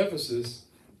church at Ephesus,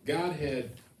 God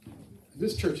had,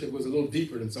 this church was a little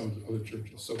deeper than some of the other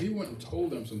churches. So he went and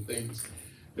told them some things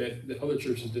that the other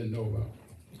churches didn't know about.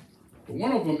 But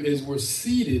one of them is we're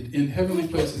seated in heavenly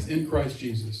places in Christ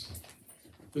Jesus.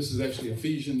 This is actually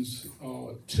Ephesians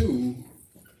 2,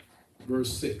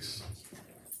 verse 6.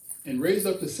 And raised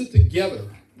up to sit together.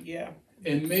 Yeah.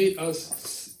 And made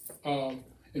us, and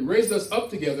raised us up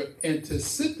together and to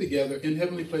sit together in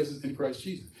heavenly places in Christ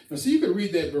Jesus. Now, see, you could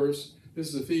read that verse.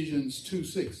 This is Ephesians 2,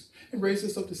 6. And raised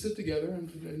us up to sit together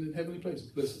in heavenly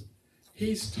places. Listen,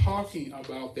 he's talking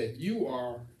about that you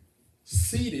are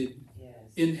seated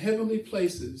in heavenly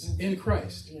places in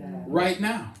Christ right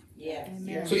now. Yes.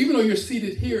 So even though you're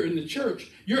seated here in the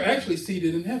church, you're actually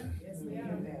seated in heaven.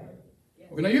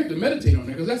 Okay, now you have to meditate on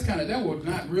that because that was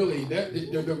not really that.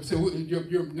 So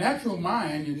your natural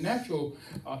mind, your natural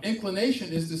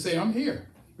inclination is to say, "I'm here."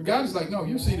 But God is like, "No,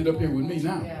 you're seated up here with me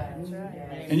now."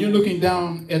 And you're looking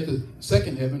down at the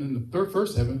second heaven and the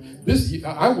first heaven.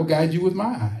 I will guide you with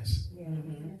my eyes.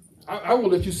 I will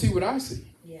let you see what I see.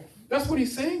 That's what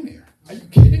he's saying there. Are you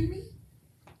kidding me?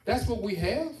 That's what we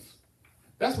have.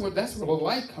 That's where the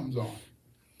light comes on.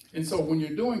 And so when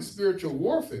you're doing spiritual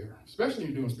warfare, especially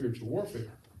when you're doing spiritual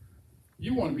warfare,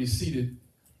 you want to be seated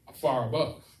far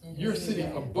above. You're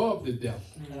sitting above the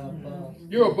devil.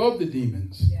 You're above the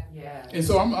demons. And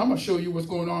so I'm going to show you what's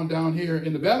going on down here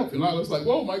in the battlefield. I was like,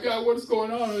 oh my God, what is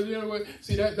going on?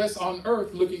 See, that's on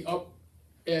earth looking up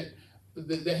at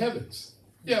the heavens.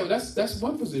 Yeah, that's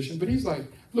one position, but he's like,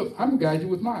 look, I'm going to guide you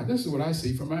with mine. This is what I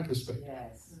see from my perspective.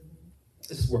 Yes.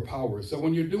 This is where power is. So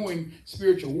when you're doing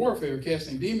spiritual warfare,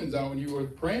 casting demons out, when you are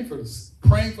praying for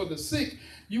the sick,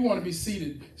 you want to be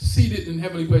seated in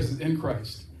heavenly places in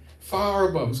Christ, far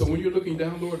above. So when you're looking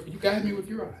down, Lord, you guide me with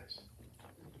your eyes.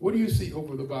 What do you see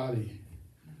over the body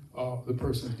of the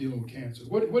person who's dealing with cancer?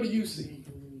 What do you see?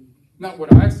 Not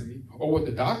what I see or what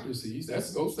the doctor sees.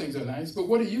 Those things are nice, but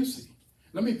what do you see?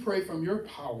 Let me pray from your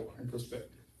power and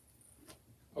perspective.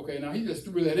 Okay, now he just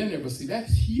threw that in there, but see,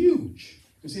 that's huge.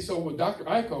 You see, so with Dr.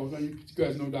 Iko, you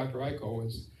guys know Dr. Iko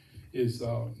is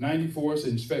 94, so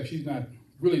in fact, she's not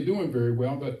really doing very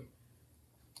well, but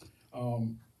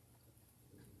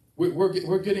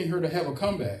we're getting her to have a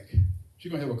comeback.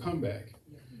 She's going to have a comeback.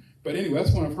 But anyway,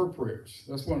 that's one of her prayers.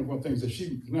 That's one of the things that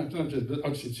she's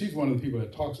one of the people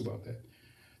that talks about that.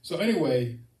 So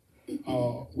anyway,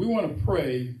 we want to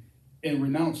pray and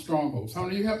renounce strongholds. How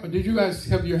many did you guys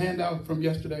have your handout from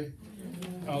yesterday?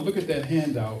 Look at that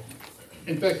handout.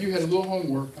 In fact, you had a little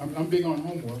homework. I'm big on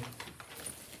homework.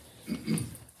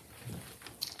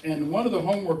 And one of the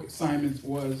homework assignments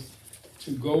was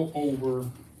to go over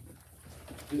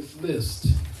this list.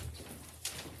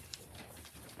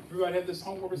 Everybody have this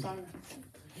homework assignment?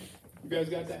 You guys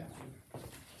got that?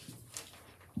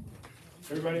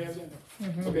 Everybody has that?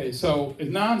 Mm-hmm. Okay, so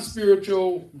it's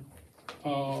non-spiritual,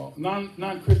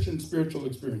 non-Christian spiritual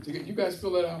experience. You guys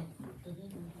fill that out?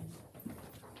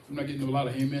 I'm not getting a lot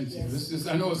of amens here. Yes.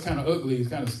 I know it's kind of ugly, it's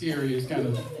kind of scary,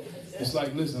 it's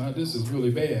like, listen, this is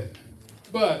really bad.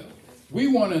 But we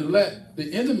want to let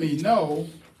the enemy know,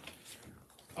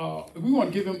 we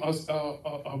want to give him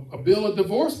a bill of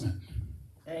divorcement.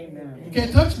 Amen. You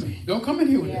can't touch me. Don't come in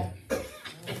here with that.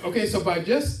 Okay, so by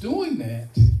just doing that,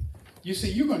 you see,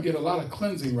 you're going to get a lot of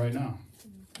cleansing right now.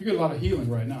 You get a lot of healing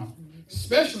right now,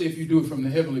 especially if you do it from the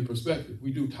heavenly perspective.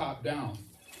 We do top down.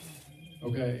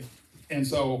 Okay, and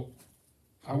so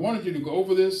I wanted you to go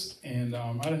over this, and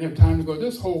I didn't have time to go.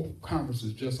 This whole conference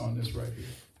is just on this right here.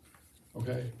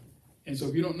 Okay, and so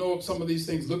if you don't know some of these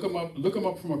things, look them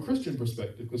up from a Christian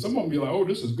perspective, because some of them be like, oh,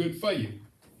 this is good for you.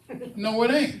 No,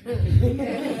 it ain't.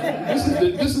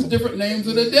 This is different names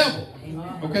of the devil.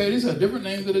 Okay, these are different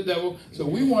names of the devil. So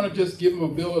we want to just give them a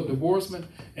bill of divorcement,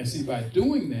 and see, by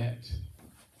doing that,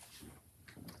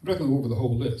 I'm not going to go over the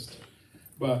whole list.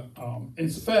 But in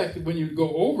fact, when you go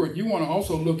over it, you want to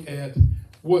also look at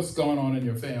what's going on in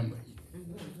your family.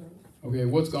 Okay,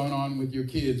 what's going on with your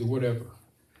kids or whatever.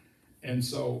 And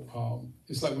so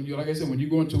it's like like I said, when you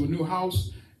go into a new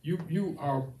house, you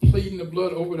are pleading the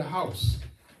blood over the house.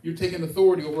 You're taking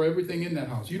authority over everything in that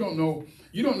house. You don't know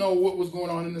what was going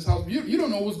on in this house. You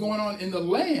don't know what's going on in the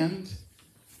land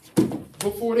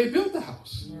before they built the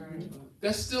house. Right.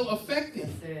 That's still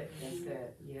affecting. That's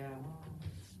it. Yeah.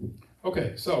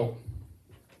 Okay, so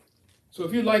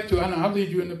if you'd like to, I'll lead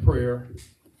you into prayer,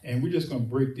 and we're just going to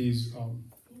break these.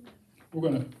 We're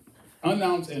going to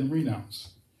announce and renounce.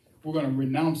 We're going to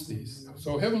renounce these.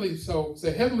 So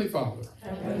say, Heavenly Father,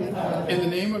 in the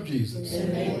name of Jesus,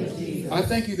 I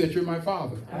thank you that you're my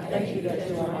Father.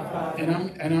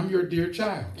 And I'm your dear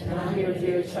child.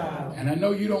 And I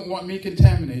know you don't want me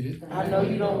contaminated.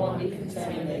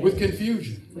 With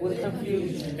confusion.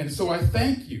 And so I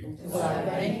thank you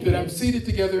that I'm seated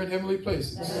together in heavenly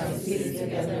places.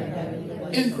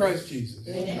 In Christ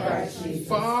Jesus.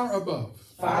 Far above.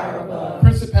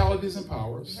 Principalities and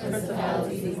powers.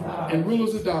 And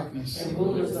rulers of darkness.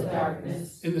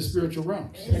 In the spiritual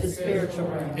realms.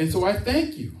 And so I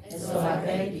thank you.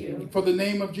 For the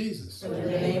name of Jesus.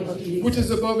 Which is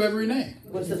above every name.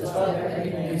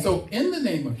 And so in the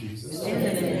name of Jesus.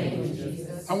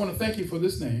 I want to thank you for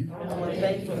this name.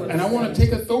 And I want to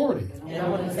take authority.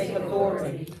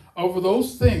 Over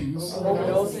those things.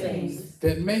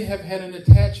 That may have had an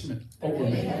attachment over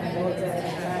me.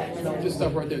 Just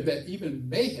stop right there. That even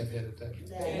may have had attachment.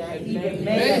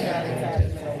 May have had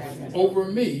attachment over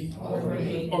me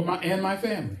or my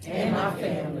family.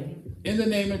 In the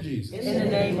name of Jesus.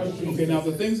 Okay, now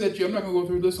the things that I'm not going to go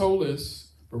through this whole list,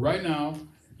 but right now,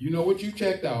 you know what you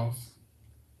checked off.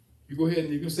 You go ahead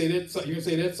and you can say that. You can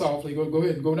say that softly. Go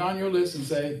ahead and go down your list and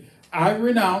say, I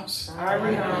renounce.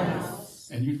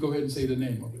 And you go ahead and say the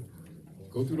name of it.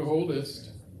 Go through the whole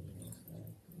list.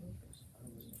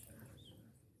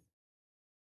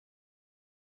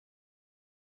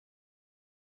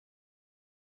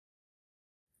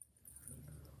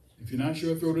 If you're not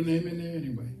sure, throw the name in there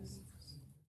anyway.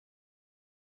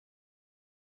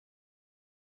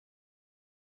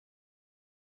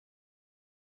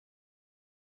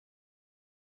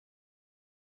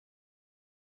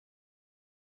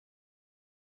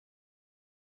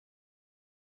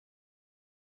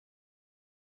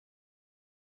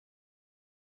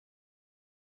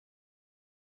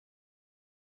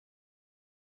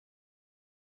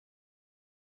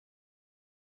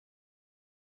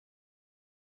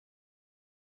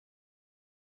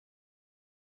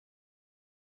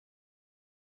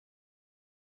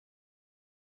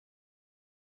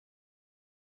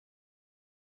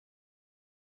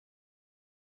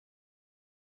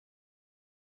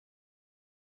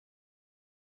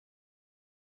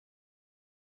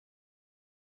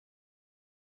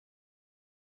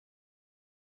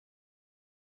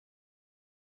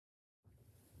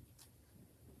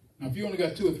 Now, if you only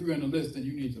got 2 or 3 on the list, then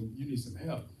you need some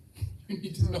help. You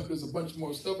need to know there's a bunch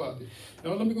more stuff out there.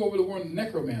 Now, let me go over the word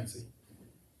necromancy.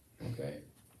 Okay.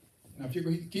 Now, if you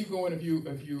keep going, if you're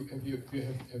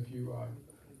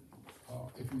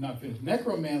not finished,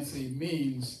 necromancy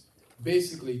means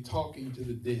basically talking to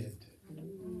the dead.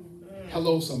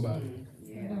 Hello, somebody.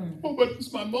 Oh, but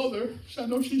it's my mother. I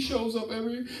know she shows up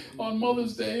on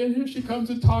Mother's Day, and here she comes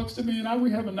and talks to me, and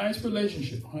we have a nice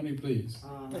relationship. Honey, please.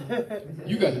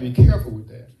 You got to be careful with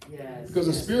that. Yes. Because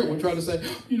the spirit will try to say,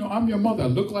 I'm your mother. I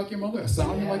look like your mother. I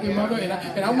sound like your mother.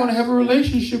 And I want to have a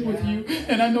relationship with you.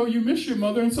 And I know you miss your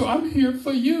mother, and so I'm here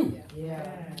for you. Yeah.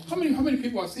 How many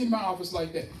people I've seen in my office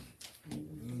like that?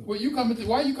 Why are you coming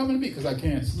to me? Because I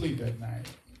can't sleep at night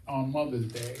on Mother's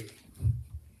Day.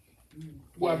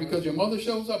 Why? Because your mother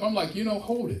shows up? I'm like,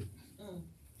 hold it.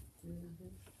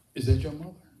 Is that your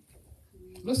mother?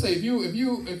 Let's say if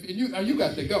you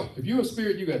got to go. If you're a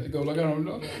spirit, you got to go. Like, I don't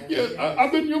know. Yeah,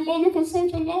 I've been your mother for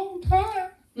such a long time.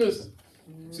 Listen.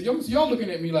 So y'all looking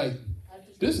at me like,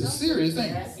 this is serious,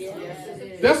 ain't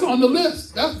it? That's on the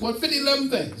list. That's what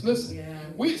 11 things. Listen.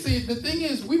 We see, the thing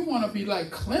is, we want to be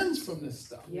like cleansed from this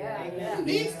stuff. Who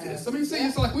needs this? I mean, see,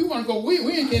 it's like we want to go, we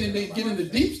ain't getting into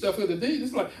deep stuff of the day.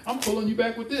 It's like, I'm pulling you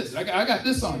back with this. I got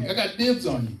this on you. I got dibs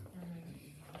on you.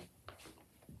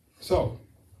 So,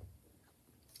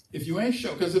 if you ain't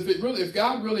sure, because if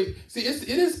God really, see, it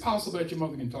is possible that your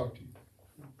mother can talk to you.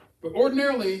 But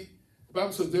ordinarily, the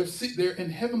Bible says they're in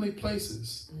heavenly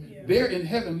places. They're in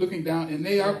heaven looking down, and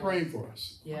they are praying for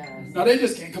us. Now, they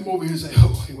just can't come over here and say,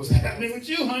 oh, hey, what's happening with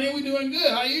you, honey? We're doing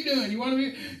good. How you doing? You want to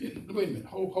be? Wait a minute.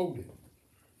 Hold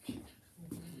it.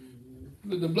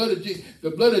 The blood of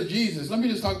Jesus. Let me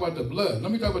just talk about the blood.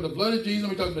 Let me talk about the blood of Jesus.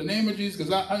 Let me talk about the name of Jesus,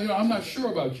 because I'm not sure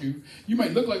about you. You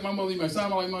might look like my mother. You might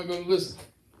sound like my mother. Listen,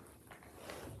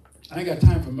 I ain't got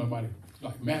time for nobody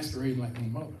like masquerading like my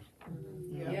mother.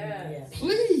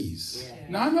 Please.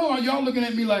 Now, I know y'all looking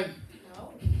at me like,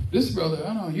 this brother,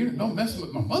 I know, you don't mess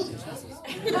with my mother.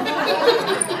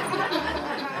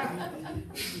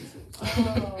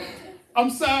 I'm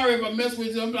sorry if I mess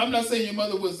with you. I'm not saying your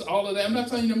mother was all of that. I'm not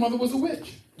saying your mother was a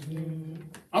witch.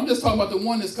 I'm just talking about the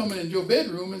one that's coming into your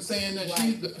bedroom and saying that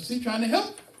she's trying to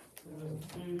help.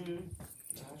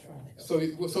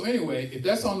 So anyway, if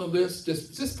that's on the list,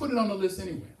 just put it on the list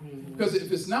anyway. Because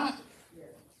if it's not,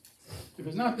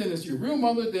 then it's your real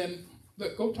mother, then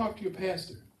look, go talk to your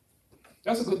pastor.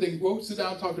 That's a good thing. Go sit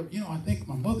down and talk to them. I think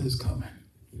my mother is coming.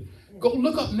 Go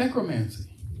look up necromancy.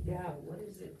 What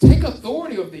is it? Take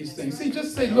authority of these things. See,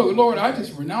 just say, look, Lord, I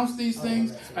just renounce these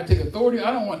things. I take authority.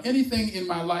 I don't want anything in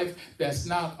my life that's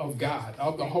not of God,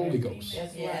 of the Holy Ghost.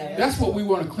 That's what we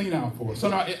want to clean out for. So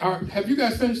now, have you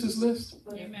guys finished this list?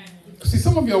 Amen. See,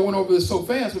 some of y'all went over this so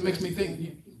fast, it makes me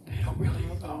think, they don't really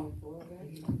know.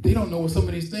 They don't know what some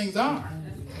of these things are.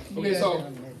 Okay, so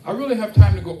I really have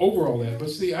time to go over all that.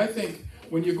 But see, I think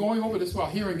when you're going over this while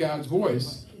hearing God's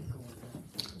voice,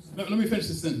 let me finish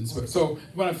the sentence first. So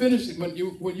when I finish, when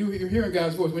you're hearing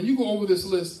God's voice, when you go over this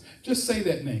list, just say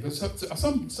that name. Because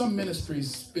some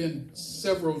ministries spend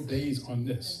several days on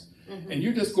this. And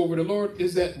you just go over the Lord,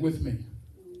 is that with me?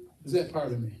 Is that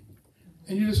part of me?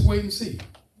 And you just wait and see.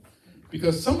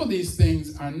 Because some of these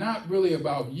things are not really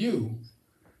about you.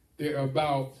 They're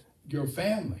about your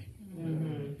family.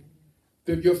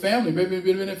 Your family maybe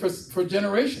been in it for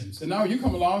generations. And now you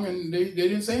come along and they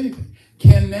didn't say anything.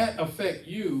 Can that affect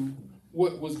you,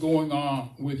 what was going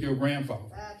on with your grandfather?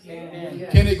 Absolutely.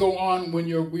 Can it go on when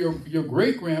your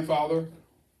great-grandfather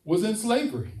was in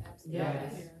slavery?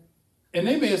 Yes. And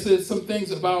they may have said some things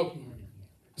about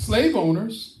slave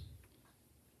owners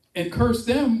and cursed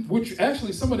them, which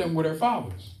actually some of them were their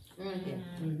fathers.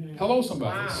 Hello,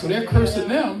 somebody. Wow. So they're cursing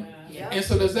them. And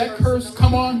so does that curse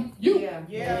come on you?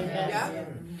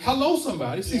 Hello,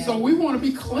 somebody. See, so we want to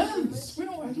be cleansed. We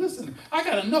don't listen. I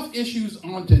got enough issues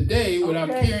on today without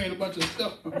carrying a bunch of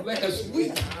stuff from last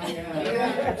week,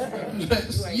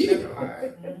 last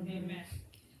year.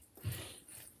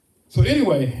 So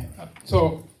anyway,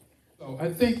 so I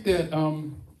think that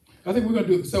we're going to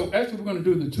do. So actually, we're going to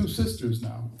do the two sisters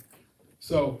now.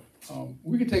 So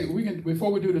we can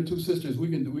before we do the two sisters, we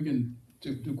can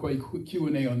do quite quick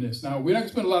Q&A on this. Now we're not going to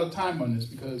spend a lot of time on this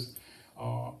because.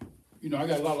 I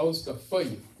got a lot of other stuff for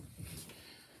you.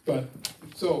 But,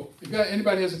 so, if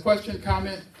anybody has a question,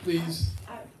 comment, please.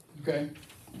 Okay.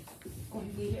 Going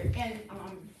to be here. And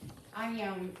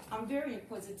I'm very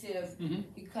inquisitive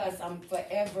because I'm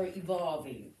forever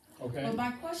evolving. Okay. But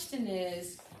my question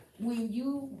is, when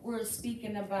you were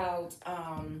speaking about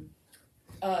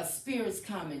spirits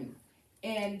coming,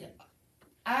 and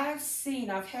I've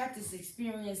had this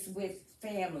experience with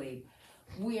family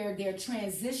where they're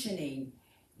transitioning,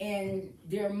 and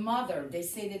their mother, they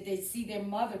say that they see their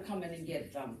mother come in and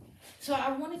get them. So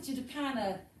I wanted you to kind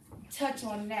of touch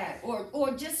on that,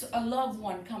 or just a loved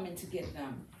one coming to get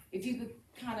them. If you could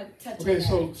kind of touch on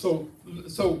that. Okay,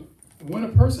 so when a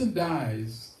person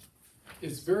dies,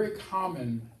 it's very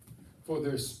common for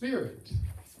their spirit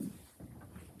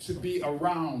to be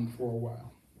around for a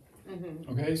while.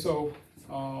 Mm-hmm. Okay, so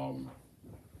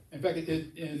in fact,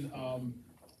 in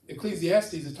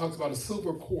Ecclesiastes, it talks about a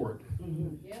silver cord.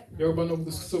 Mm-hmm. Yep. Everybody know what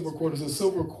the silver cord is? A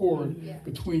silver cord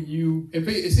between you and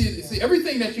see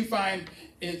everything that you find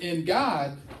in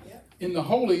God, in the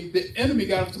holy, the enemy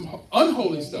got some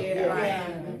unholy stuff. Yeah.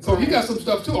 So he got some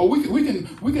stuff too. Or we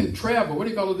can travel. What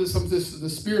do you call this? The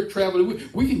spirit travel.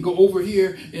 We can go over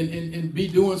here and be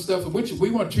doing stuff. Which we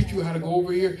want to teach you how to go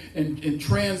over here and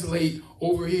translate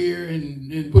over here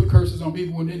and put curses on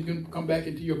people and then come back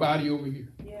into your body over here.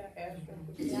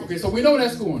 Okay, so we know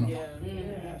that's going on.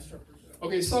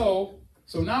 Okay, so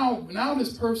now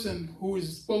this person who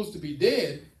is supposed to be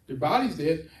dead, their body's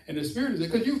dead, and their spirit is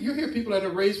dead. Because you hear people that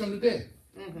are raised from the dead.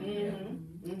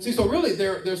 Mm-hmm. See, so really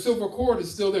their silver cord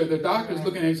is still there. The doctor's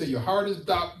looking at you and say your heart is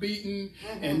stopped beating,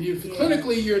 and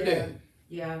clinically you're dead.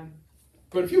 Yeah.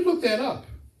 But if you look that up,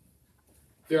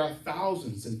 there are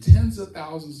thousands and tens of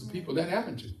thousands of people that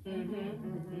happen to. Mm-hmm.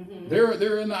 Mm-hmm.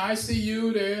 They're in the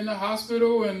ICU, they're in the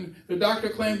hospital, and the doctor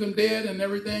claims them dead and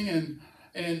everything, and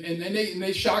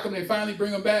they shock them. They finally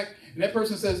bring them back, and that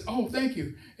person says, "Oh, thank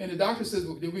you." And the doctor says,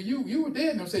 "Well, you were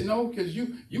dead." And they'll say, "No, because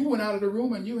you went out of the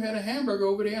room and you had a hamburger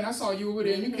over there, and I saw you over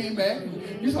there, and you came back."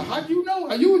 And you said, "How do you know?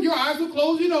 Your eyes were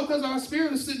closed, because our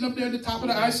spirit is sitting up there at the top of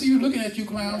the ICU looking at you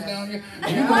clowns down here.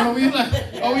 And you're going over here like,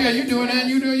 oh yeah, you're doing that, and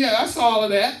you doing I saw all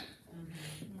of that."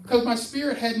 Because my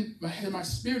spirit hadn't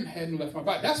left my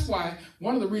body. That's why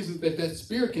one of the reasons that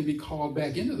spirit can be called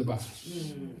back into the body.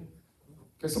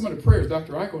 Because some of the prayers,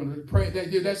 Dr.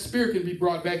 Eichel, that spirit can be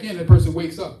brought back in. That person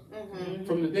wakes up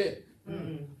from the dead.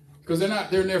 Because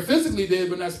they're physically dead,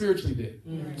 but not spiritually dead.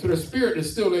 So their spirit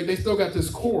is still, they still got this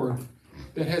cord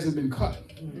that hasn't been cut.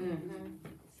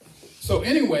 So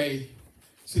anyway,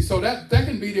 so that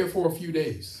can be there for a few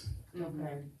days.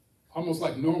 Almost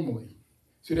like normally.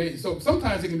 So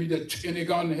sometimes it can be that, and they're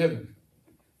gone to heaven.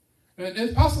 And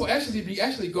it's possible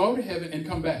actually go to heaven and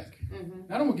come back.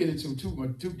 I don't want to get into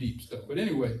too deep stuff, but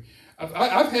anyway,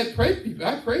 I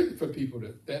prayed for people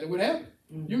that it would happen.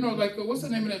 Like what's the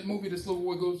name of that movie? This little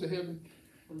boy goes to heaven,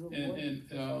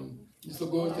 and he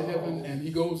still goes to heaven, and he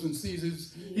goes and sees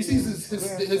his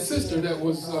sister that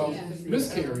was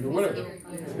miscarried or whatever,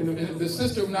 and the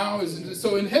sister now is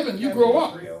so in heaven. You grow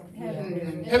up.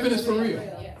 Heaven is for real,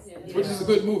 which is a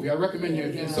good movie. I recommend you.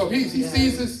 And so he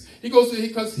sees this. He goes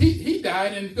because he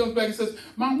died, and he comes back and says,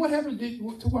 "Mom, what happened to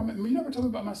you never told me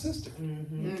about my sister."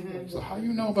 So how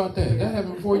you know about that? That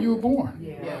happened before you were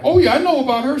born. Oh yeah, I know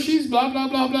about her. She's blah blah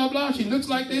blah blah blah. She looks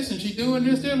like this, and she's doing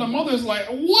this there. And the mother's like,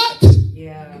 "What?"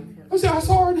 I said, "I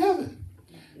saw her in heaven."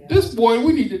 This boy,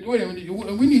 we need to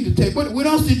take. What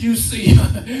else did you see?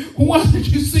 Who else did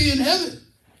you see in heaven?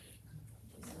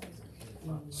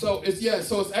 So it's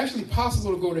actually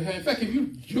possible to go to heaven. In fact, if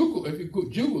you Google it,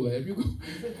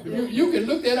 you can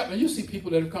look that up and you see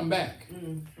people that have come back.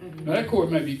 Now that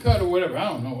cord may be cut or whatever. I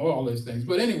don't know all those things,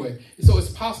 but anyway, so it's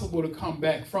possible to come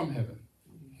back from heaven.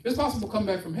 It's possible to come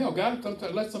back from hell. God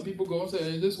sometimes let some people go and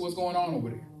say, "This is what's going on over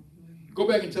there." Go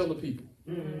back and tell the people.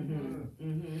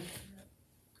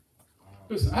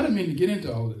 Listen, I didn't mean to get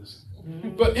into all this,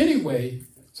 but anyway,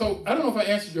 so I don't know if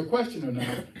I answered your question or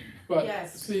not. But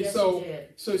so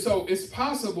it's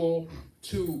possible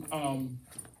to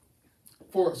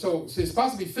it's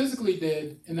possible to be physically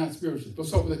dead and not spiritually. But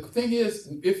so the thing is,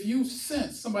 if you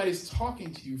sense somebody's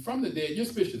talking to you from the dead, you're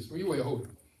suspicious. Well, you wait, hold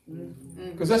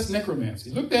it, because that's necromancy.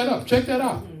 Look that up. Check that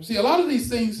out. See, a lot of these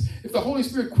things, if the Holy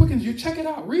Spirit quickens you, check it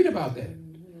out. Read about that.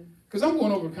 Because I'm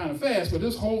going over it kind of fast, but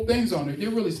this whole thing's on there. They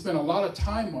really spend a lot of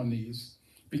time on these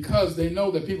because they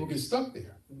know that people get stuck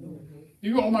there.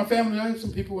 My family, I have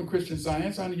some people in Christian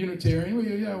Science. I'm a Unitarian.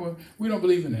 We don't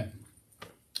believe in that.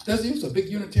 There's a big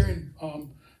Unitarian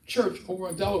church over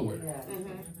in Delaware.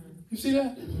 You see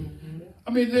that?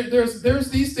 I mean, there's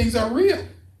these things are real.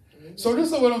 So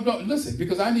this is what I'm doing. Listen,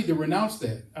 because I need to renounce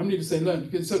that. I need to say,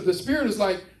 look, so the Spirit is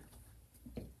like,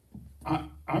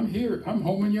 I'm here. I'm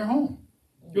home in your home.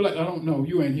 You're like, I don't know.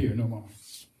 You ain't here no more.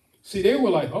 See, they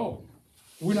were like, oh,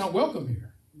 we're not welcome here.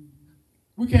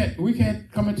 We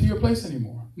can't come into your place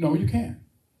anymore. No, you can't.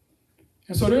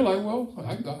 And so they're like, well,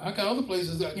 I got other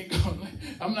places I can go.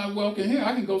 I'm not welcome here.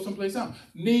 I can go someplace else.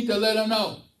 Need to let them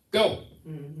know. Go.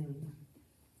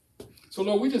 So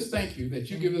Lord, we just thank you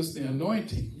that you give us the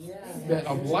anointing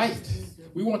of light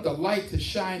We want the light to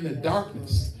shine the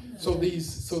darkness. So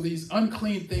these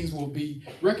unclean things will be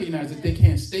recognized that they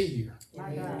can't stay here.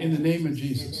 In the name of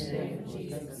Jesus.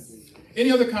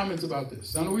 Any other comments about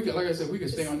this? I know we could, like I said, we could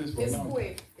stay on this for a long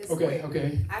time. It's Okay, quick.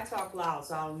 okay. I talk loud,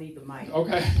 so I don't need the mic.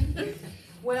 Okay.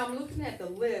 When I'm looking at the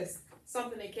list,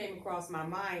 something that came across my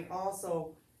mind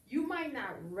also, you might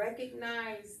not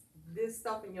recognize this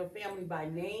stuff in your family by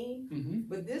name,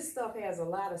 but this stuff has a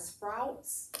lot of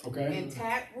sprouts and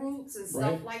tap roots and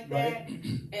stuff like that.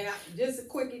 And just a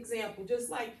quick example, just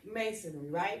like masonry,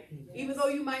 right? Even though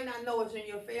you might not know it's in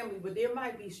your family, but there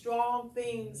might be strong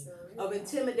things of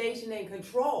intimidation and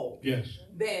control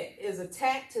that is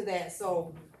attached to that.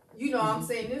 So, you know, I'm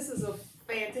saying this is a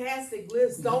fantastic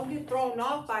list. Don't get thrown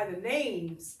off by the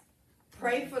names.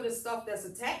 Pray for the stuff that's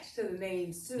attached to the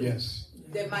names too. Yes.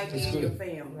 That might be in your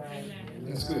family.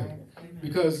 That's good.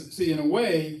 Because, see, in a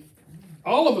way,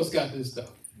 all of us got this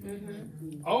stuff.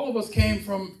 All of us came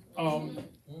from our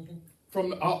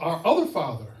other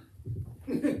father.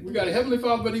 We got a heavenly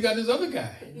father, but he got this other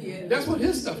guy. That's what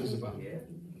his stuff is about.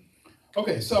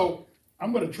 Okay, so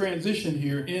I'm going to transition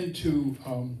here into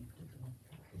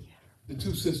the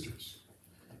two sisters.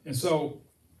 And so,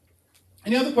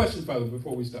 any other questions, Father,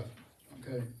 before we start?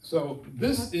 Okay, so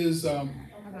this is,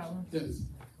 yes.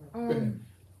 Go ahead.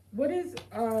 What is,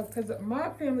 because my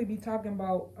family be talking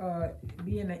about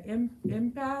being an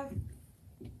empath.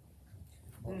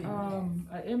 An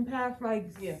empath,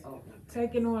 like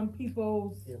taking on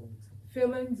people's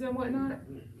feelings and whatnot.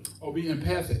 Oh, be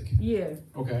empathic. Yeah.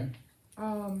 Okay.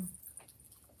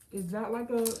 Is that like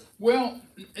a? Well,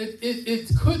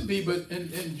 it could be, but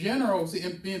in general, see,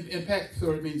 being empathic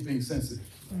sort of means being sensitive.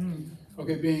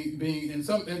 Okay, being in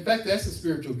fact, that's a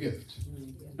spiritual gift.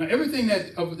 Now, everything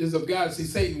that is of God, see,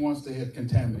 Satan wants to have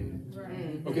contaminated.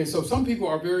 Okay, so some people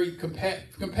are very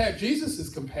Jesus is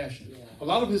compassionate. A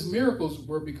lot of his miracles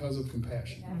were because of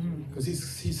compassion, because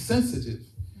he's sensitive.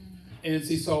 And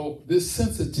see, so this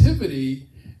sensitivity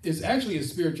is actually a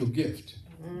spiritual gift.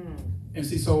 And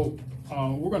see, so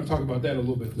we're going to talk about that a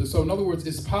little bit. So in other words,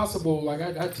 it's possible, like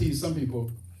I tease some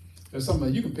people, there's something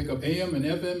like you can pick up AM and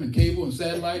FM and cable and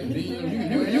satellite, and you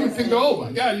can pick it all. Oh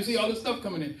my God, you see all this stuff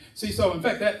coming in. See, so in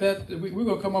fact, that we're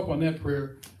going to come up on that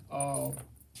prayer.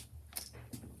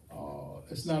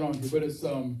 It's not on here, but it's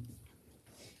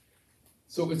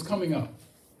so it's coming up.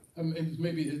 And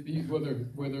maybe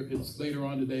whether it's later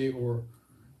on today or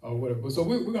whatever. So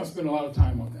we're going to spend a lot of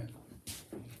time on that.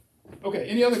 Okay.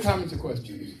 Any other comments or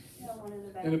questions? Yeah, one in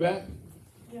the back. In the back?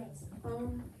 Yes.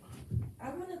 I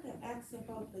wanted to ask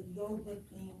about the yoga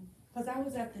thing, because I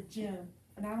was at the gym,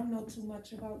 and I don't know too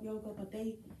much about yoga, but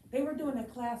they were doing a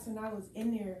class, and I was in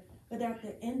there, but at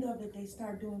the end of it, they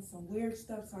started doing some weird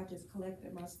stuff, so I just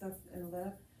collected my stuff and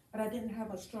left, but I didn't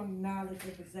have a strong knowledge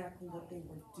of exactly what they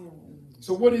were doing.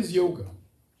 So what is yoga?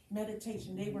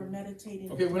 Meditation. They were meditating.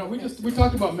 Okay, well, we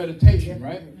talked about meditation,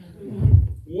 right?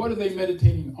 What are they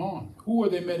meditating on? Who are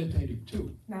they meditating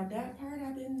to? Now that part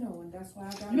I didn't know, and that's why I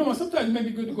got. You know, sometimes it may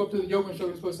be good to go up to the yoga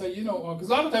instructor and say, because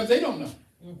a lot of times they don't know.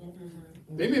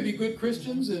 They may be good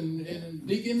Christians and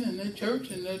deacon in their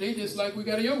church, and they just like, we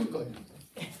got a yoga class.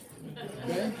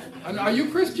 Okay? And are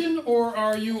you Christian or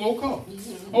are you occult?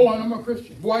 Oh, I'm a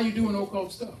Christian. Why are you doing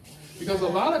occult stuff? Because a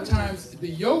lot of times the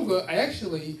yoga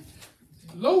actually,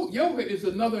 yoga is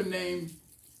another name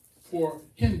for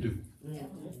Hindu.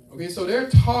 Okay, so they're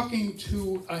talking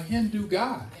to a Hindu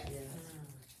god.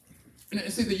 And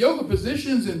see, the yoga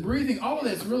positions and breathing, all of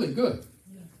that's really good.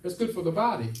 That's good for the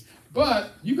body.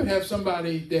 But you could have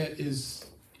somebody that is,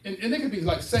 and it could be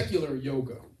like secular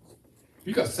yoga.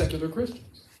 You got secular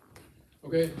Christians.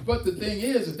 Okay, but the thing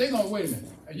is, if they're going, wait a minute,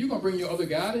 are you going to bring your other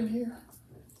god in here?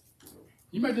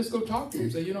 You might just go talk to him.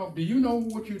 Say, do you know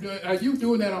what you're doing? Are you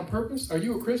doing that on purpose? Are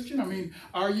you a Christian? I mean,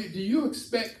 do you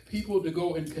expect people to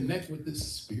go and connect with this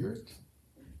spirit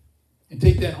and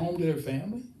take that home to their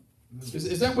family?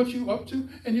 Is that what you up to?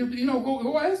 And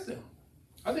go ask them.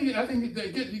 I think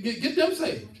get them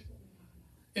saved.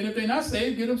 And if they're not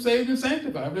saved, get them saved and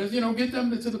sanctified. Get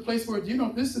them to the place where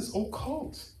this is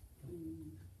occult.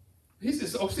 He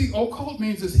says, occult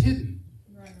means it's hidden.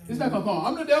 It's not going to go,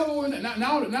 I'm the devil. And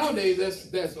nowadays,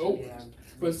 that's over.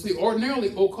 But see, ordinarily,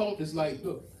 occult is like,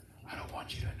 look, I don't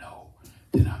want you to know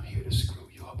that I'm here to screw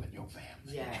you up in your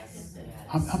family. Yes.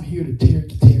 I'm here to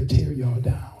tear y'all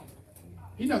down.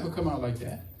 He's not going to come out like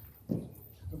that.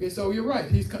 Okay, so you're right.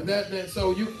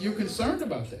 So you're concerned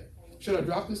about that. Should I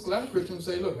drop this class? Christian will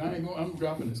say, look, I'm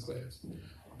dropping this class.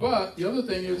 But the other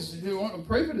thing is, you want to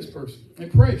pray for this person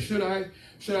and pray. Should I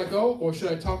go or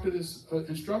should I talk to this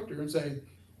instructor and say,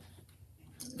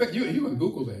 in fact, you can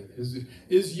Google that.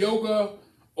 Is yoga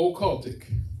occultic?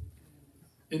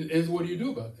 And what do you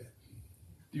do about that?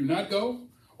 Do you not go?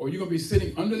 Or are you going to be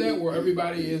sitting under that where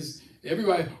everybody, we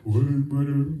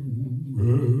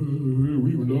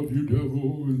love you,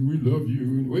 devil, and we love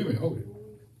you. Wait a minute, hold it.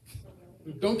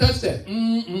 Don't touch that.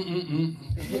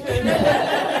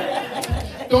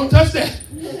 Don't touch that.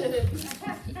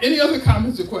 Any other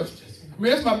comments or questions? I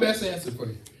mean, that's my best answer for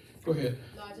you. Go ahead.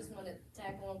 No, I just want to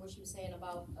tag on what you were saying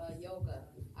about yoga.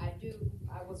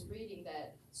 I was reading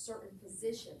that certain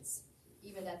positions,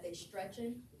 even that they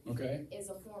stretching, okay, is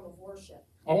a form of worship.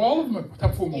 Oh, all of them are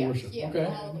a form of worship. Yeah, okay.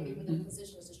 All of them, even the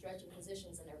positions, the stretching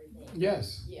positions and everything.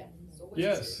 Yes. Yeah. So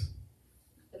yes.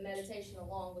 The meditation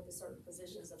along with the certain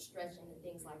positions of stretching and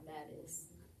things like that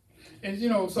is. And the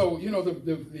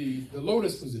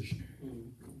lotus position.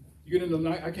 You get in the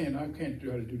night. I can't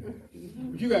try to do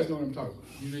that. But you guys know what I'm talking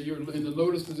about. You're in the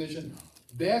lotus position.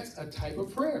 That's a type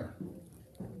of prayer.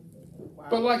 Wow.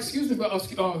 But excuse me, but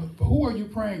who are you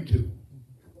praying to?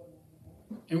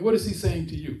 And what is he saying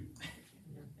to you?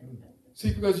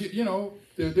 See, because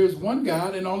there's one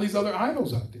God and all these other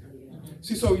idols out there.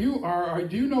 See, so do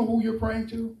you know who you're praying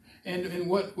to, and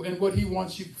what he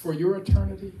wants you for your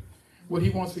eternity, what he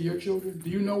wants for your children? Do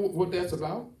you know what that's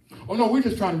about? Oh no, we're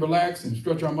just trying to relax and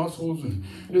stretch our muscles, and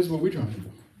this is what we're trying to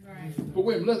do. Right. But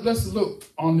wait, let's look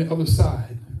on the other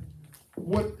side.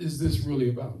 What is this really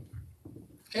about?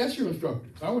 Ask your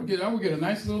instructors. I would get a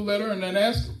nice little letter and then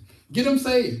ask them. Get them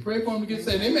saved. Pray for them to get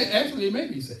saved. They may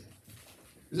be saved.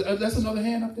 That's another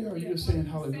hand up there, or are you just saying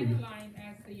hallelujah? Line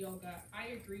as the yoga, I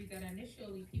agree that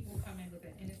initially people come in with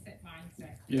an innocent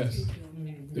mindset. Yes.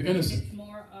 They're innocent. It's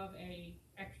more of a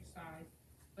exercise,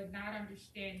 but not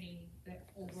understanding the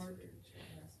overt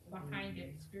behind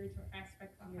it, spiritual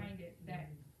aspect behind it that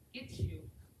gets you,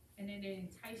 and then it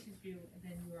entices you, and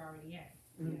then you're already in.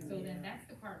 So then that's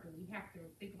the part that we have to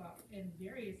think about in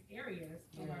various areas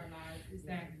of our lives, is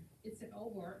that it's an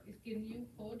overt, it's getting you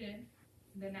pulled in,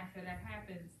 and then after that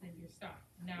happens, then you're stuck.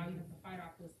 Now you have to fight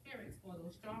off those spirits or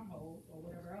those strongholds or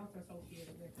whatever else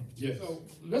associated with it. Yes. So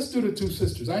let's do the two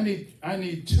sisters. I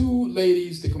need two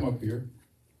ladies to come up here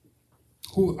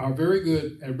who are very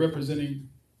good at representing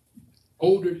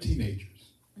older teenagers.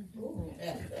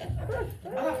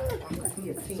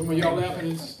 Some of y'all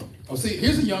laughing is, oh, see,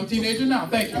 here's a young teenager now.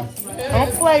 Thank you.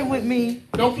 Don't play with me.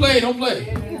 Don't play.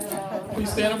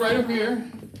 Please stand up right up here.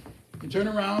 You turn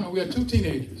around, and we got two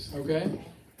teenagers, okay?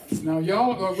 Now,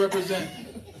 y'all are going to represent...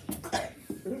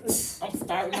 I'm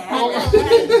starting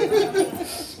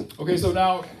Okay, so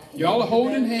now, y'all are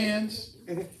holding hands.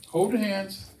 Hold your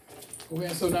hands. Okay,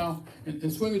 so now,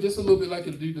 and swing it just a little bit like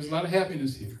there's a lot of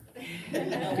happiness here.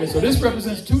 Okay, so this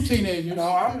represents two teenagers.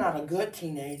 No, I'm not a good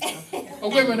teenager. Oh,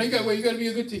 wait a minute. You got to be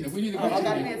a good teenager. We need a good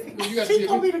teenager. She's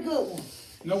going to be the good one.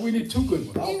 No, we need two good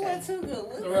ones. Okay. You want two good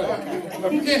ones? All right.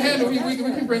 If we can't handle it, we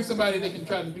can bring somebody that can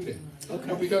try to do that.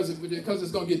 Okay. Because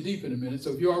it's going to get deep in a minute.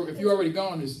 So if you're already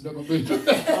gone, it's not going to be. All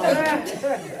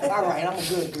right, I'm a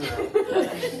good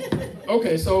girl.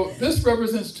 Okay, so this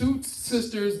represents two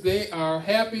sisters. They are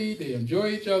happy. They enjoy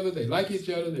each other. They like each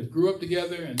other. They grew up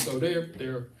together, and so they're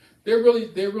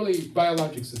really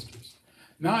biologic sisters.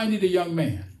 Now I need a young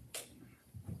man.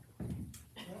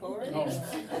 Oh.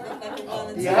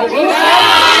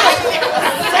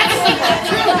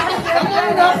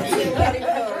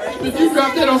 Did you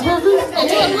drop that on purpose?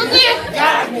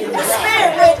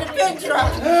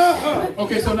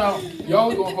 Okay, so now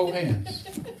y'all are gonna hold hands.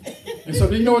 And so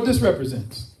you know what this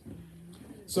represents.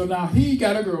 So now he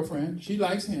got a girlfriend. She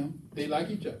likes him. They like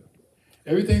each other.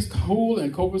 Everything's cool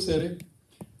and copacetic.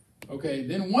 Okay,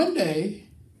 then one day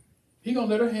he gonna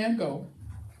let her hand go.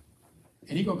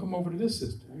 And he gonna come over to this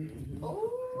sister. Come on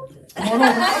over.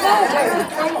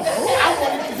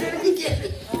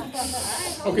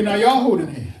 Okay, now y'all holding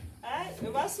hand.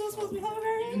 Am I still supposed to be holding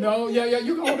her hand? No, yeah,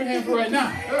 you can hold her hand for right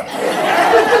now.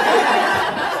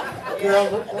 Okay,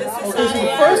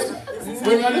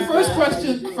 so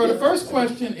the first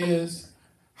question is,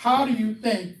 how do you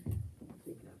think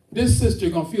this sister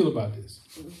gonna feel about this?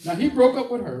 Now he broke up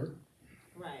with her,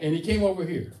 and he came over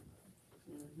here.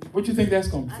 What do you think that's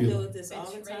going to feel? I deal with this all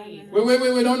the time. Wait,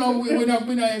 no, we're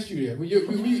not asking you that. You're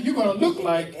going to look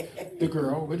like the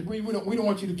girl, but we don't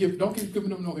want you to give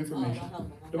them no information.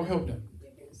 Don't help them.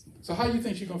 So how do you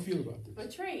think she's going to feel about this?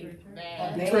 Betrayed.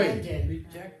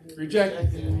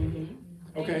 Rejected.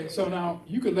 Okay, so now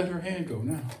you could let her hand go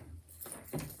now.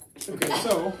 Okay,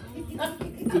 so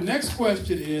the next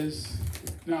question is,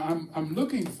 now I'm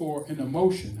looking for an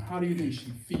emotion. How do you think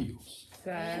she feels?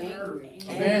 Sad.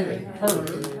 Abandoned, hurt,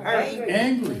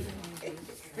 angry,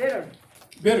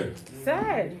 bitter,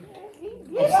 sad,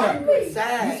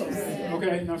 upset.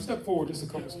 Okay, now step forward just a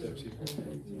couple steps here.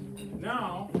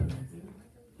 Now,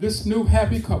 this new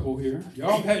happy couple here.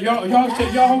 Y'all. We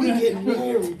getting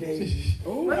married, baby.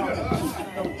 Oh,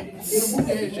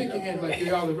 shake your hands like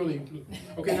y'all are really.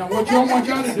 Okay, now what I want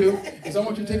y'all to do is I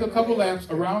want you to take a couple laps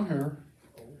around her.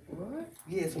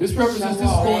 Yes, This represents this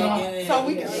is going on. so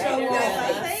we can show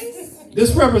off.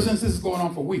 This represents this is going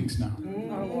on for weeks now.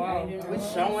 Oh, wow. We're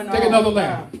showing Take another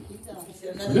lap.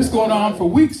 This is going on for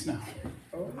weeks now.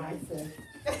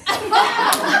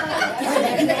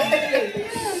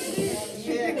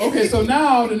 Okay, so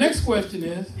now the next question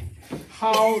is,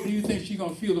 how do you think she's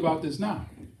gonna feel about this now?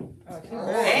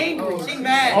 Angry. She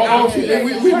mad.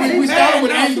 We started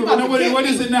with anger. What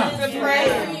is it now?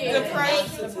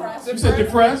 Depressed. You said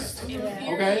depressed.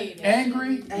 Okay,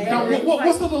 angry. Now,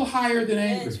 what's a little higher than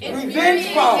angry?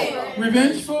 Revengeful.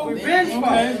 Revengeful. Revengeful.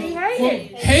 Okay. Well,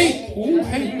 hate. Ooh,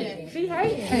 hate. She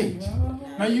hated. Hate.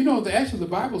 Now you know the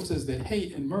Bible says that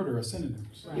hate and murder are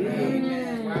synonyms. Wow.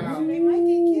 They might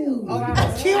get killed. Oh, you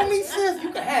gonna kill me, sis? You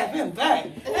can have him back.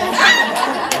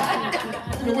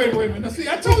 No, wait a minute. Now, see,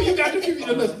 I told you got to give you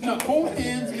the list. Now, hold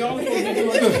hands. Y'all are supposed to be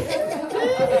doing good.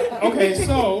 Okay,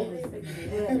 so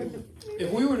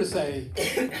if we were to say,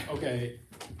 okay,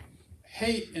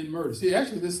 hate and murder. See,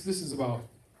 actually, this is about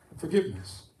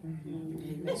forgiveness.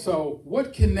 So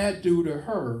what can that do to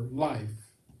her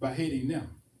life by hating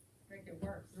them?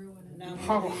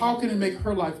 How can it make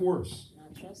her life worse?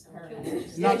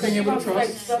 Not being able to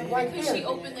trust. Because she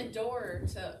opened the door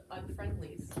to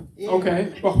unfriendlies.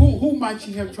 Okay, but who might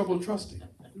she have trouble trusting?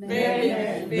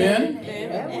 Men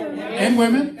and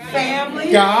women.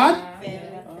 Family. God.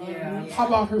 How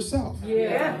about herself?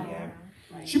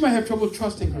 She might have trouble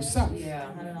trusting herself.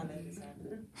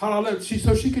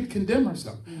 So she could condemn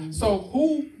herself. So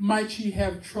who might she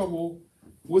have trouble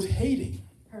with hating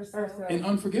and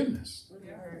unforgiveness?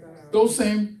 Those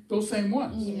same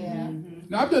ones.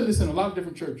 Now I've done this in a lot of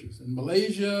different churches, in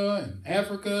Malaysia and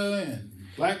Africa and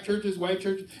black churches, white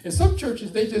churches. In some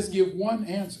churches they just give one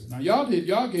answer. Now y'all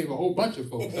gave a whole bunch of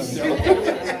folks up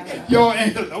there. Y'all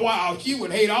answered, wow, she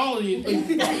would hate all of these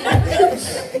people.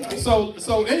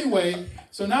 So anyway,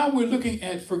 so now we're looking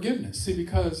at forgiveness. See,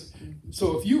 because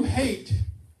so if you hate,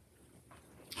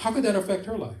 how could that affect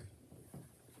her life?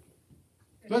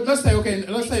 Let's say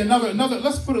another.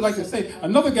 Let's put it like this. Say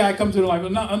another guy comes to the life,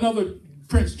 another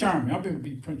Prince Charming. I've been to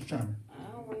be Prince Charming.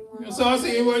 So I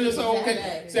see. So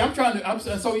okay. See,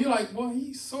 so you're like, well,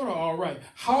 he's sort of all right.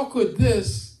 How could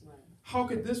this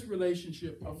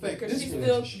relationship affect this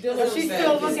relationship? She's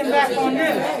still looking back on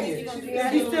this.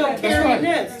 She's still carrying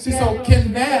this. See, so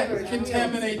can that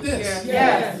contaminate this?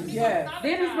 Yes. Then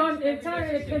it's going to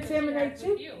contaminate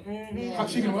you. How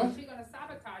she can what? She's gonna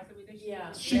sabotage the relationship.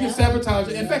 She can sabotage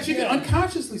it. In fact, she can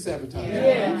unconsciously sabotage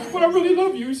it. But I really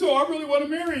love you, so I really want to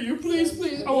marry you. Please.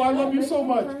 Oh, I love you so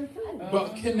much.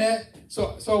 But can that?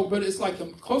 But it's like the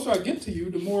closer I get to you,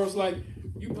 the more it's like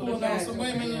you pulling out some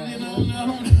women. You know,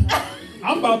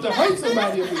 I'm about to hurt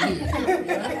somebody over here.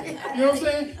 You know what I'm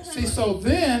saying? See,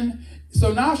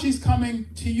 so now she's coming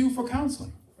to you for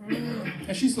counseling,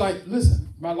 and she's like,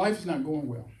 "Listen, my life's not going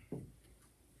well.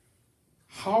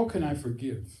 How can I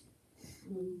forgive?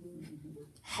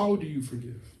 How do you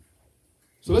forgive?"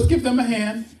 So let's give them a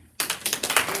hand.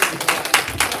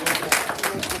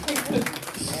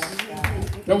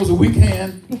 That was a weak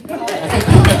hand.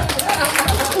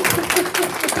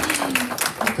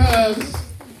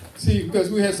 Because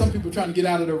we had some people trying to get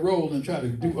out of their role and try to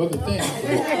do other things.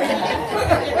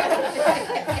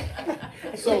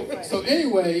 So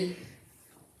anyway,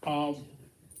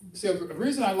 the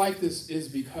reason I like this is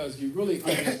because you really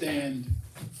understand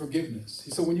forgiveness.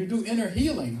 So when you do inner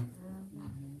healing,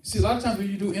 see, a lot of times when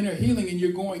you do inner healing and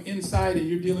you're going inside and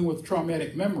you're dealing with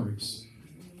traumatic memories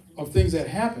of things that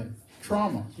happened,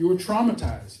 trauma, you were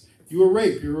traumatized, you were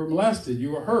raped, you were molested, you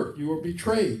were hurt, you were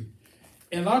betrayed.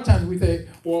 And a lot of times we think,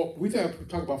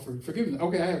 talk about forgiveness.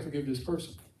 Okay, I have to forgive this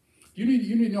person. Do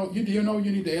you know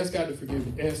you need to ask God to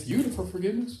ask you for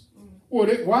forgiveness? Well,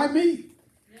 why me?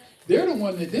 They're the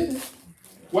one that did it.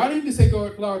 Why didn't you say,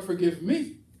 Lord, forgive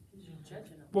me?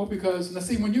 Well, because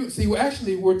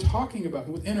we're talking about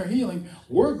with inner healing.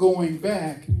 We're going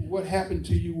back. What happened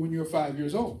to you when you were 5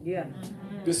 years old? Yeah.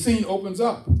 The scene opens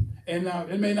up, and now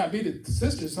it may not be the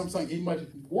sister. Something even much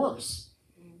worse.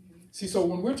 See, so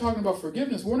when we're talking about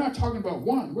forgiveness, we're not talking about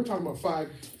one. We're talking about five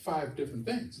different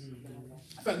things.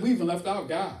 In fact, we even left out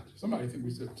God. Somebody think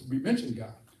we mentioned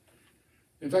God.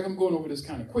 In fact, I'm going over this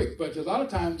kind of quick, but a lot of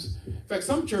times, in fact,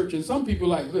 some church and some people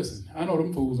like, listen, I know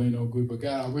them fools ain't no good, but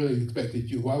God, I really expected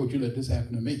you. Why would you let this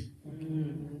happen to me?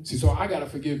 Mm-hmm. See, so I got to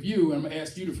forgive you, and I'm going to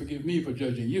ask you to forgive me for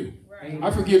judging you. Right. I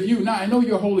forgive you. Now, I know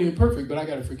you're holy and perfect, but I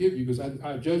got to forgive you because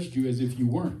I judged you as if you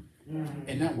weren't.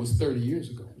 And that was 30 years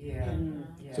ago. Yeah.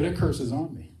 So that curse is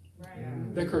on me.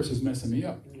 Right. That curse is messing me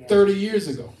up. 30 years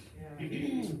ago.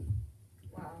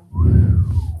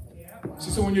 See,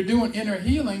 so when you're doing inner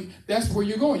healing, that's where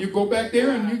you're going. You go back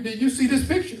there and you see this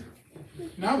picture.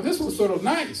 Now, this was sort of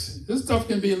nice. This stuff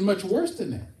can be much worse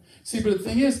than that. See, but the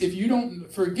thing is, if you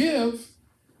don't forgive,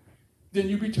 then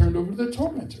you be turned over to the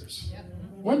tormentors. Yep.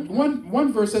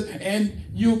 One verse says, and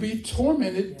you'll be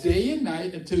tormented day and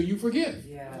night until you forgive.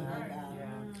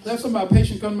 I have some of my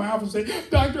patients come to my office and say,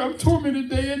 Doctor, I'm tormented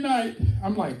day and night.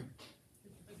 I'm like,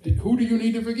 who do you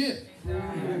need to forgive?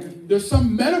 There's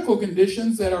some medical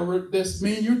conditions that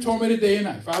mean you're tormented day and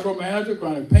night. Fibromyalgia,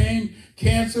 chronic pain,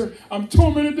 cancer. I'm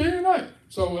tormented day and night.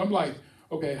 So I'm like,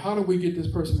 okay, how do we get this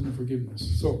person into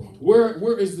forgiveness? So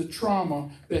where is the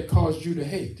trauma that caused you to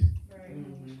hate?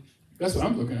 That's what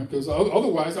I'm looking at. Because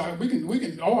otherwise, I'll get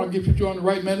you on the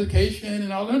right medication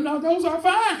and all that. No, those are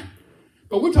fine.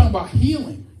 But we're talking about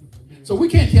healing. So we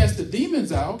can't cast the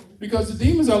demons out because the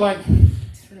demons are like,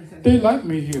 they like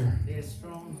me here. They're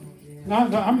strong. No,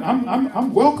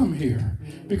 I'm welcome here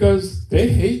because they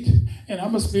hate, and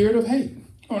I'm a spirit of hate.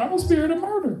 And I'm a spirit of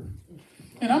murder,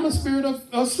 and I'm a spirit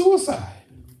of suicide,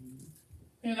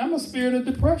 and I'm a spirit of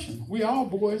depression. We all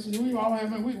boys, we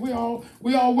all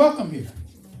welcome here.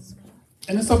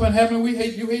 And then something happened, we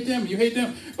hate you, hate them, you hate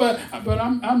them. But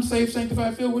I'm saved,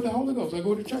 sanctified, filled with the Holy Ghost. I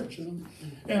go to church, and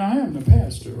I am the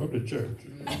pastor of the church.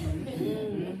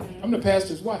 I'm the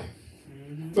pastor's wife.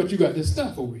 But you got this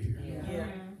stuff over here.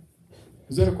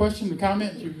 Is that a question, a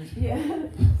comment? Yeah.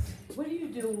 What do you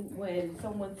do when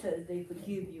someone says they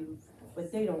forgive you,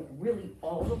 but they don't really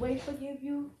all the way forgive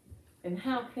you? And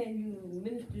how can you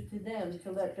minister to them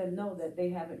to let them know that they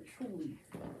haven't truly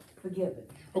forgiven?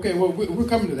 Okay, well, we're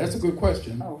coming to that. That's a good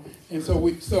question. Oh. And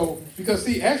because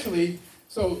see, actually,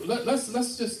 so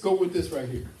let's just go with this right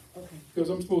here. Okay. Because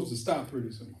I'm supposed to stop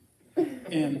pretty soon.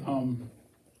 And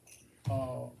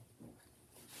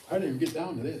I didn't even get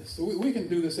down to this. So we can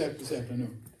do this this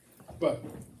afternoon. But,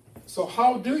 so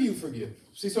how do you forgive?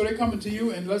 See, so they're coming to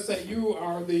you, and let's say you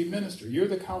are the minister, you're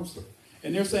the counselor,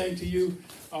 and they're saying to you,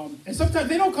 and sometimes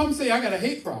they don't come and say, I got a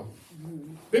hate problem.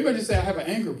 They may just say, I have an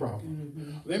anger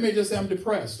problem. They may just say, I'm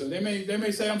depressed, or they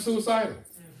may say, I'm suicidal.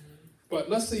 But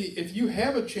let's see, if you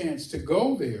have a chance to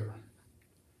go there,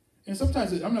 and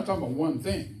sometimes I'm not talking about one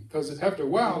thing, because after a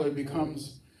while it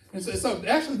becomes, and so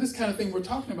actually this kind of thing we're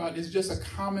talking about is just a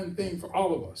common thing for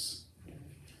all of us.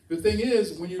 The thing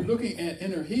is, when you're looking at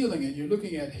inner healing and you're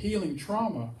looking at healing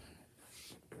trauma,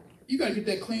 you got to get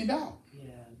that cleaned out.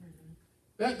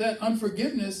 That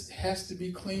unforgiveness has to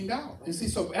be cleaned out. And see,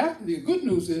 so after the good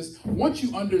news is, once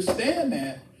you understand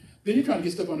that, then you're trying to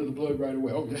get stuff under the blood right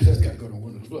away. Oh, that's got to go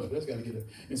under the blood. That's got to get it.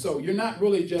 And so you're not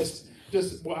really just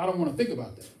well, I don't want to think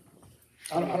about that.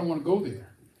 I don't want to go there.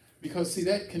 Because, see,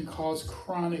 that can cause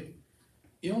chronic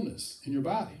illness in your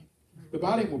body. The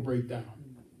body will break down.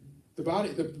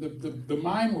 The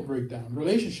mind will break down.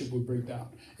 Relationship will break down.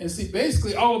 And see,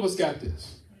 basically, all of us got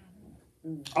this.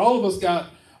 All of us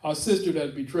got a sister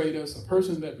that betrayed us, a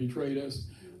person that betrayed us.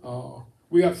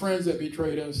 We got friends that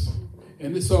betrayed us.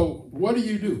 And so what do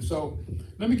you do? So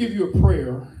let me give you a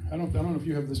prayer. I don't know if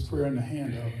you have this prayer in the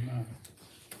handout or not.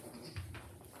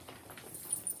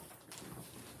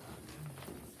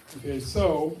 Okay,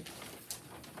 so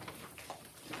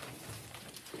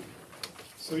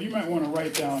you might want to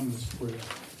write down this prayer.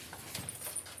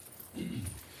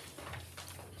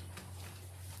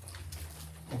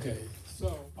 Okay,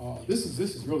 so this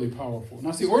is really powerful.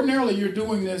 Now, see, ordinarily you're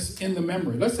doing this in the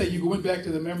memory. Let's say you went back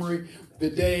to the memory the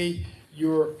day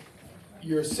your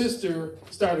sister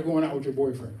started going out with your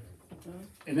boyfriend.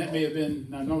 And that may have been,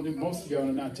 now, most of y'all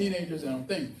are not teenagers, I don't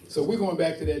think. So we're going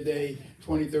back to that day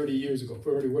 20, 30 years ago,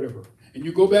 30, whatever. And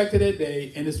you go back to that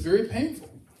day, and it's very painful.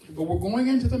 But we're going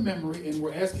into the memory, and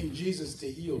we're asking Jesus to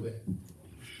heal that.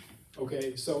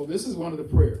 Okay, so this is one of the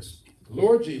prayers.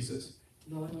 Lord Jesus,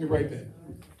 you write that.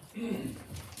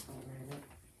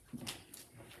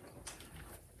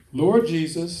 Lord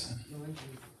Jesus,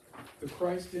 the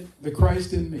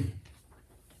Christ in me.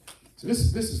 So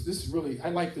this is really, I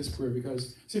like this prayer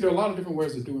because, see, there are a lot of different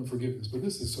ways of doing forgiveness, but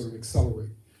this is sort of accelerate.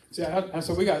 See, I got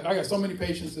so many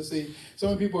patients to see, so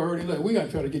many people are hurting. Look, we got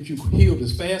to try to get you healed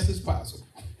as fast as possible.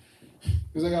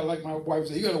 Because I got, like my wife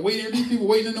said, you got to wait here. These people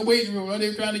waiting in the waiting room.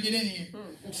 They're trying to get in here.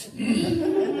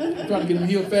 I'm trying to get them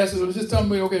healed faster. So just tell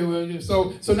me, okay, well,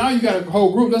 so now you got a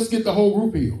whole group. Let's get the whole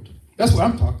group healed. That's what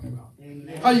I'm talking about.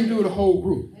 Amen. How you do the whole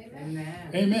group.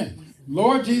 Amen. Amen.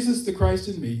 Lord Jesus, the Christ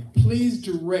in me, please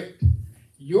direct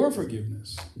your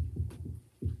forgiveness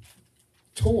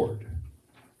toward.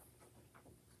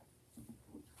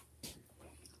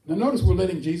 Now notice we're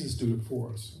letting Jesus do it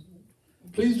for us.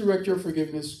 Please direct your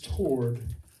forgiveness toward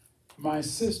my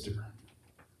sister.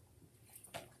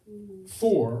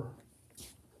 For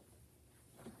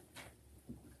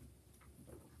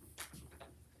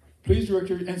please direct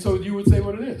your, and so you would say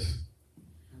what it is.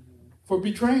 For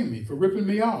betraying me, for ripping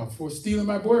me off, for stealing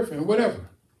my boyfriend,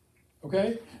 whatever.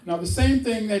 Okay? Now the same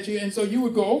thing that you, and so you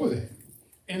would go over that.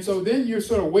 And so then you're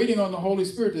sort of waiting on the Holy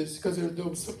Spirit, because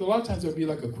a lot of times there'll be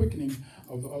like a quickening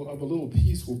of a little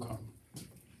peace will come.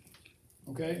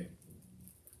 Okay?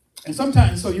 And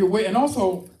sometimes, so you're waiting, and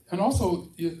also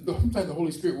sometimes the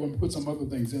Holy Spirit will put some other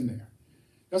things in there.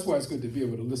 That's why it's good to be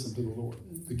able to listen to the Lord.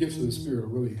 The gifts of the Spirit are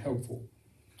really helpful.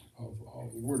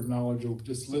 Of the word of knowledge, or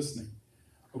just listening.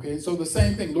 Okay, so the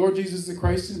same thing. Lord Jesus the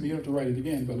Christ in me, you don't have to write it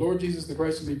again, but Lord Jesus the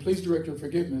Christ in me, please direct your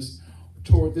forgiveness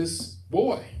toward this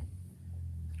boy.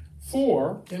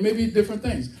 For, and maybe different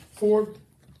things, for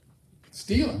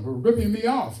stealing, for ripping me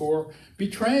off, for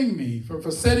betraying me,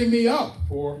 for setting me up,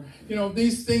 for,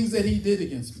 these things that he did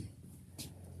against me.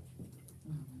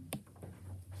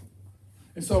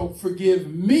 And so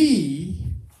forgive me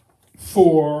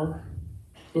for,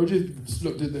 Lord Jesus,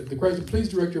 the Christ, please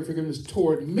direct your forgiveness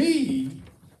toward me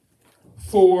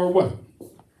for what?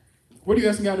 What are you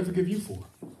asking God to forgive you for?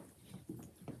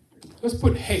 Let's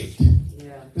put hate.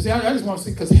 Yeah. See, I just want to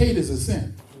see, because hate is a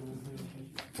sin.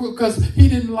 Because he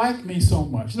didn't like me so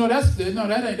much.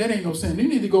 That ain't no sin. You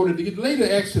need to go to lay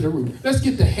the axe to the root. Let's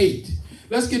get to hate.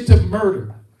 Let's get to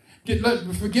murder.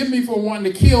 Forgive me for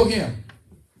wanting to kill him.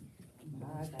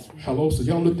 Hello, so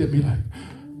y'all looked at me like,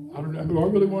 do I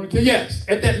really want to kill? Yes.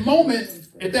 At that moment,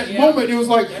 it was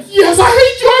like, yes, I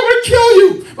hate you. I want to kill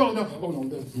you. Oh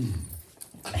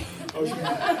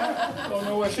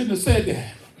no, I shouldn't have said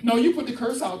that. No, you put the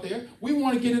curse out there. We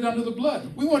want to get it under the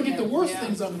blood. We want to get the worst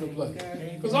things under the blood.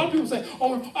 Because a lot of people say,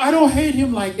 oh, I don't hate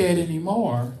him like that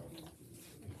anymore.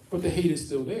 But the hate is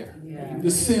still there. Yeah.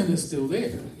 The sin is still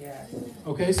there. Yeah.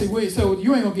 Okay, so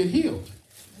you ain't going to get healed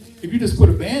if you just put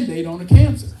a Band-Aid on the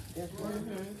cancer.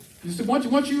 You see, once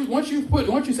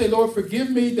you say, Lord,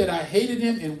 forgive me that I hated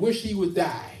him and wish he would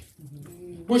die.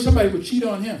 Wish somebody would cheat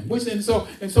on him.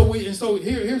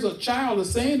 Here's a child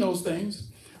is saying those things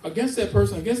against that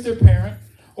person, against their parent,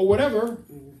 or whatever,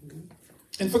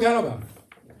 and forgot about it.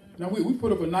 Now we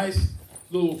put up a nice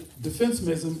little defense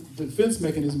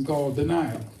mechanism called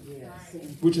denial,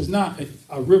 which is not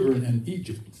a river in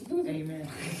Egypt. Amen.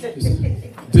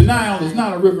 Denial is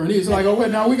not a river in Egypt. It's like, oh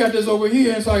wait, now we got this over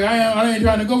here. It's like I ain't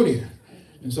trying to go there,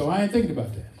 and so I ain't thinking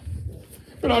about that.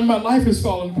 But my life is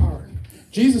falling apart.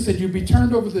 Jesus said, "You be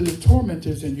turned over to the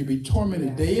tormentors, and you be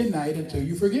tormented day and night until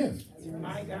you forgive."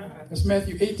 My God. That's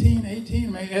Matthew 18.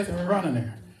 We're running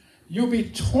there. You'll be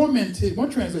tormented.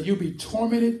 One translation, you'll be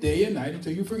tormented day and night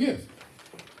until you forgive.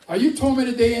 Are you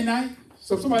tormented day and night?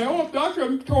 So somebody, oh, doctor,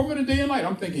 I'm tormented day and night.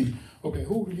 I'm thinking, okay,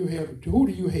 who do you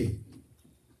hate?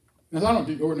 Now, I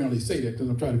don't ordinarily say that because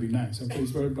I'm trying to be nice.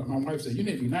 But my wife said, you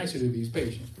need to be nicer to these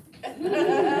patients.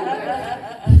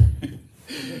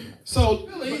 So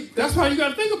really, that's how you got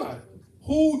to think about it.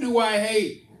 Who do I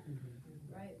hate?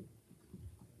 Right.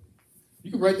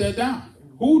 You can write that down.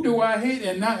 Who do I hate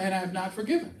and I have not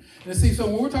forgiven? And see, so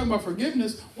when we're talking about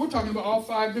forgiveness, we're talking about all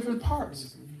 5 different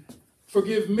parts.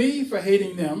 Forgive me for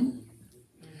hating them.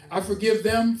 I forgive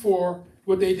them for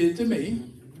what they did to me.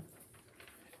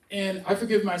 And I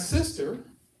forgive my sister.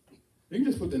 You can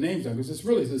just put the names down because it's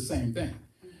really the same thing.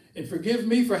 And forgive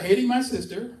me for hating my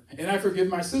sister. And I forgive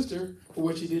my sister for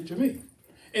what she did to me.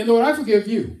 And Lord, I forgive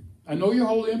you. I know you're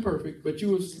holy and perfect, but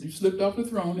you slipped off the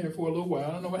throne there for a little while.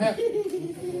 I don't know what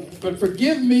happened. But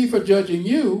forgive me for judging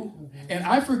you. And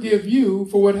I forgive you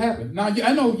for what happened. Now,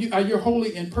 I know you're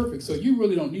holy and perfect, so you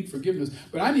really don't need forgiveness.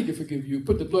 But I need to forgive you.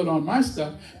 Put the blood on my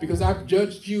stuff because I've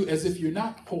judged you as if you're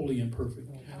not holy and perfect.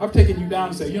 I've taken you down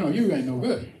and said, you ain't no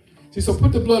good. See, so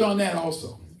put the blood on that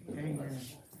also.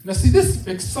 Now, see, this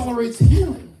accelerates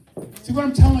healing. See, what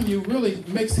I'm telling you really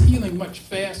makes healing much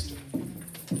faster.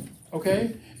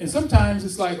 Okay? And sometimes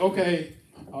it's like, okay,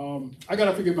 I got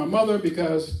to forgive my mother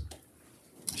because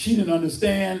she didn't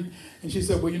understand. And she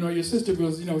said, well, your sister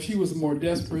was, she was more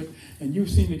desperate and you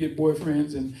seem to get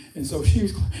boyfriends. And so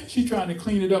she trying to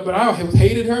clean it up. But I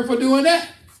hated her for doing that.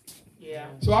 Yeah.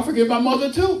 So I forgive my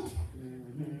mother too.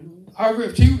 I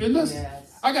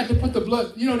got to put the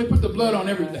blood, they put the blood on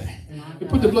everything. They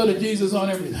put the blood of Jesus on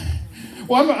everything.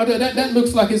 Well, that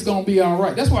looks like it's going to be all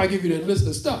right. That's why I give you that list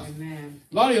of stuff. Amen.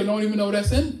 A lot of you don't even know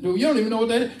that's in. You don't even know what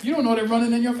that is. You don't know they're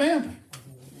running in your family.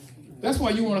 That's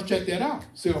why you want to check that out.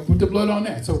 So I'll put the blood on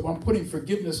that. So I'm putting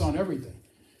forgiveness on everything.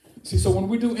 See, so when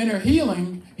we do inner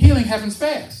healing, healing happens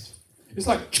fast. It's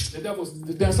like the devil's.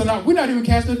 So now we're not even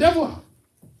casting the devil out.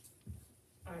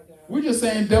 We're just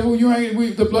saying, devil,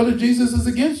 the blood of Jesus is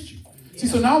against you. See,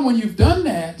 so now when you've done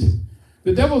that,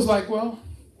 the devil's like, well,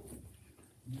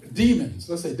 demons,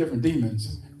 let's say different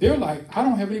demons, they're like, I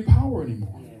don't have any power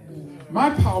anymore. My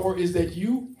power is that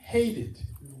you hate it.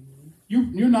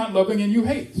 You're not loving and you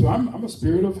hate. So I'm a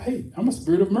spirit of hate. I'm a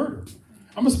spirit of murder.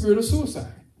 I'm a spirit of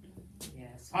suicide.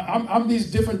 I'm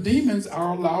these different demons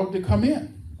are allowed to come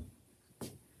in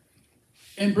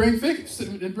and bring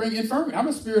infirmity. I'm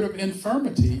a spirit of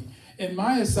infirmity, and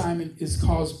my assignment is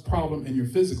cause problem in your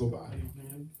physical body.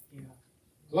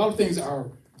 A lot of things are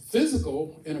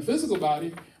physical in a physical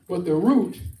body, but the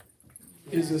root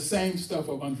is the same stuff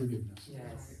of unforgiveness.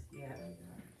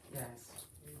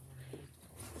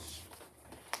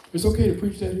 It's okay to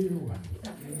preach that here or what?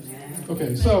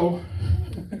 Okay, so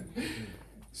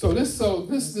this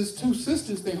two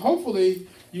sisters thing, hopefully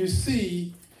you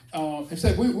see, in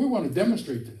fact, we want to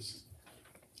demonstrate this.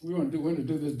 We're going to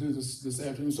do this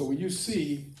afternoon, so when you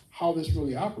see how this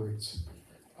really operates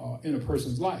in a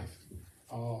person's life.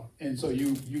 And so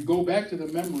you go back to the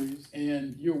memories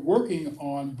and you're working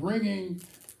on bringing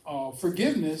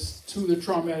forgiveness to the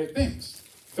traumatic things.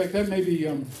 In fact, that may be,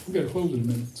 we got to close in a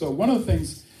minute. So one of the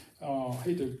things, I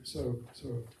hate to sort of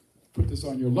put this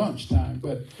on your lunch time,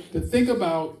 but to think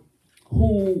about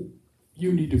who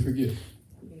you need to forgive.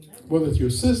 Whether it's your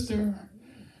sister,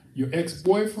 your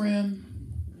ex-boyfriend.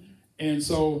 And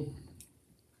so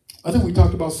I think we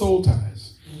talked about soul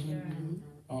ties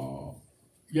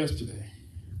yesterday.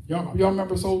 Y'all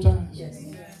remember soul ties? Yes.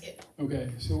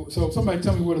 Okay, so somebody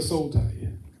tell me what a soul tie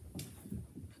is.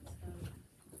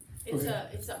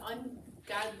 It's an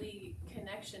ungodly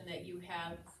connection that you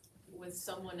have with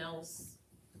someone else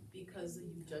because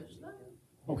you judge them.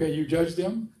 Okay, you judge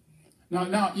them.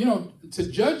 Now,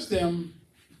 to judge them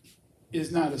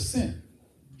is not a sin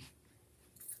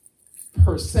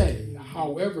per se.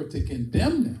 However, to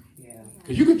condemn them,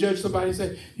 because you could judge somebody and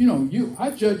say,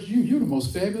 I judge you. You're the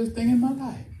most fabulous thing in my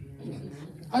life.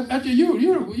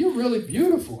 You're really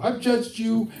beautiful. I've judged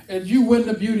you and you win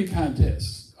the beauty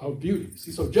contest of beauty.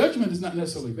 See, so judgment is not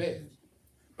necessarily bad.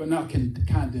 But now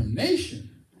condemnation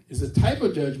is a type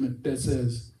of judgment that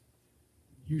says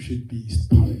you should be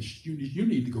punished. You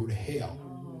need to go to hell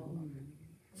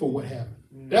for what happened.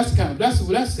 That's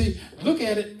look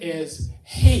at it as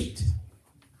hate.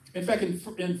 In fact,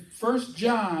 in 1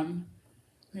 John,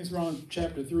 I think it's around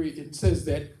chapter 3, it says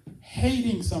that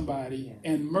hating somebody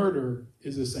and murder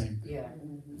is the same thing.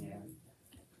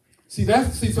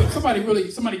 So somebody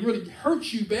really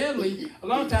hurts you badly. A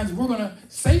lot of times we're gonna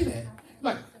say that.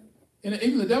 And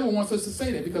even the devil wants us to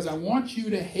say that because I want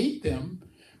you to hate them,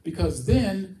 because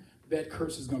then that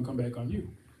curse is gonna come back on you.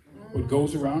 What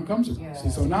goes around comes around. See,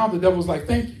 so now the devil's like,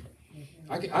 thank you.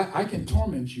 I can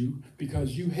torment you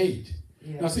because you hate.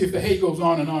 Now see, if the hate goes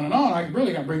on and on and on, I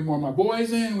really gotta bring more of my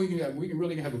boys in. We can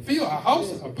really have a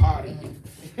house a party.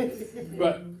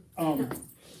 But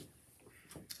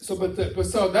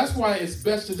so that's why it's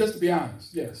best to just be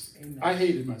honest. Yes, I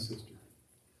hated my sister.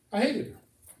 I hated her.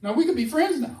 Now we could be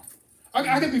friends now.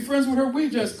 I could be friends with her. We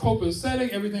just copacetic.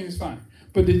 Everything is fine.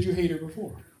 But did you hate her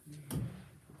before?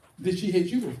 Did she hate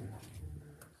you before?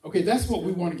 Okay, that's what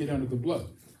we want to get under the blood.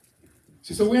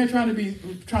 See, so we ain't trying to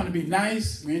be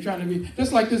nice. We ain't trying to be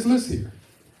just like this list here.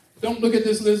 Don't look at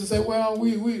this list and say, well,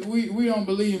 we don't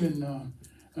believe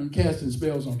in casting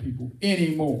spells on people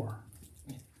anymore.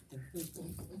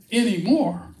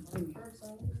 Anymore.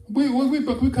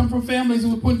 We come from families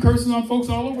who are putting curses on folks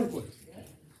all over the place.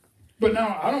 But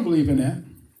now I don't believe in that.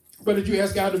 But if you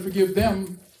ask God to forgive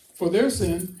them for their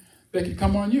sin, that could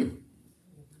come on you.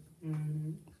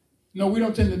 No, we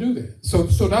don't tend to do that. So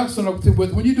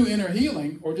when you do inner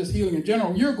healing or just healing in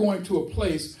general, you're going to a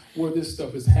place where this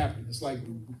stuff is happening. It's like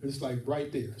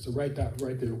right there. It's a right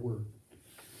there word.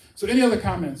 So any other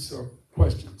comments or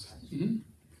questions? Mm-hmm.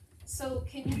 So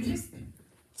can you just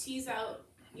tease out,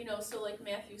 so like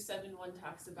Matthew 7:1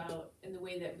 talks about in the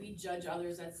way that we judge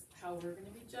others, that's how we're going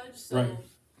to be judged. So, right.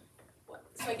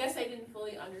 So I guess I didn't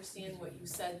fully understand what you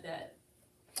said that.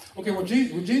 Okay, well,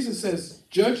 Jesus says,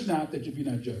 judge not that you be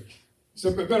not judged. So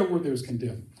a better word there is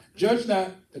condemn. Judge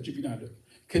not that you be not judged.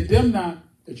 Condemn not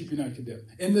that you be not condemned.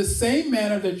 In the same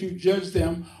manner that you judge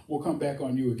them will come back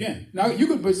on you again. Now, you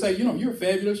could say, you're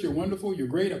fabulous, you're wonderful, you're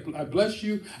great, I bless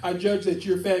you, I judge that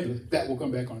you're fabulous. That will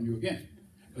come back on you again.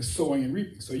 It's sowing and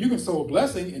reaping. So you can sow a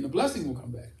blessing, and the blessing will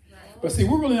come back. Right. But see,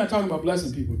 we're really not talking about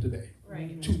blessing people today.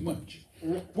 Right. Too much.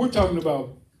 We're talking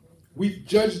about we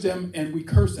judge them and we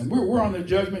curse them. We're on the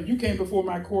judgment. You came before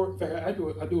my court. In fact, I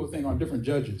do a thing on different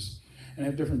judges, and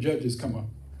have different judges come up.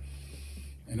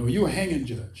 And you're a hanging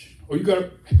judge, or you got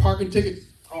a parking ticket.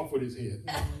 off with his head.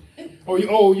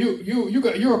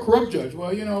 You're a corrupt judge.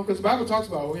 Well, because the Bible talks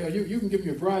about, you can give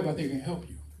me a bribe, I think it can help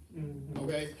you.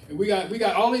 Okay? And we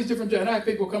got all these different judges. And I have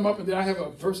people come up, and then I have a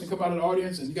person come out of the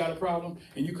audience, and you got a problem,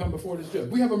 and you come before this judge.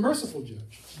 We have a merciful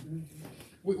judge.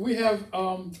 We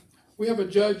have a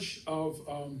judge of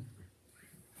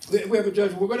we have a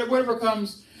judge. Whatever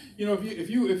comes, if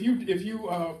you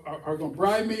are going to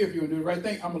bribe me, if you're going to do the right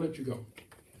thing, I'm going to let you go.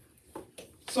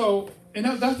 So, and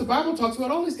that's the Bible talks about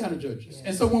all these kind of judges.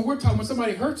 And so when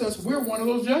somebody hurts us, we're one of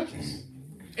those judges.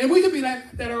 And we could be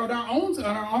like that on our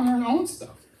own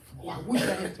stuff. Oh, I wish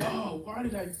I had. Oh, why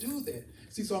did I do that?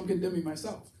 See, so I'm condemning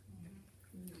myself.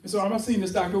 And so I'm not seeing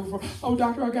this doctor before. Oh,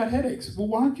 doctor, I got headaches. Well,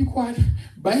 why aren't you quite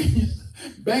banging?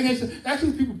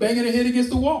 Actually, people banging their head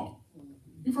against the wall.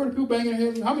 You've heard of people banging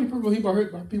their head? How many people have heard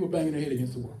about people banging their head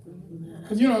against the wall?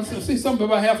 Because, see, something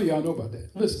about half of y'all know about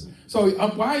that. Listen, so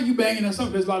why are you banging on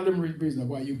something? There's a lot of different reasons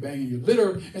why you banging your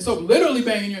literally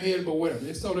banging your head, but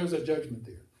whatever. So there's a judgment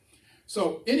there.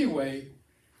 So anyway,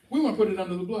 we want to put it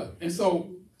under the blood. And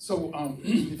so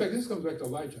in fact, this comes back to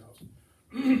Elijah's house.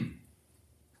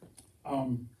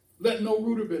 Let no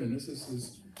root of bitterness, this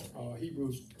is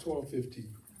Hebrews 12:15.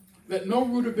 Let no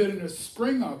root of bitterness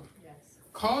spring up,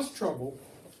 cause trouble,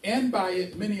 and by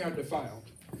it many are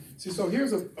defiled. See, so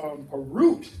here's a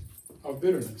root of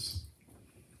bitterness.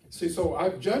 See, so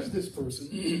I've judged this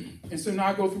person, and so now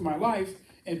I go through my life,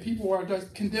 and people are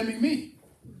just condemning me.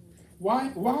 Why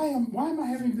am I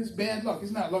having this bad luck?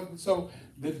 It's not luck. So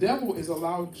the devil is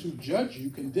allowed to judge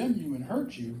you, condemn you, and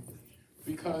hurt you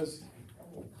because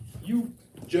you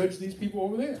judge these people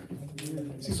over there.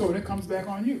 See, so it comes back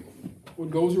on you.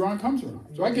 What goes around comes around.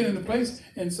 So I get into place,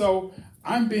 and so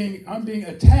I'm being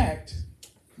attacked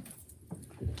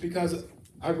because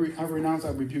I renounce, I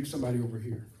rebuke somebody over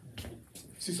here.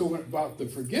 See, so about the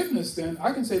forgiveness, then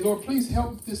I can say, Lord, please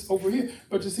help this over here.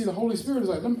 But you see, the Holy Spirit is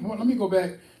like, let me go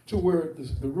back to where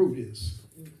the root is.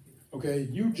 Okay,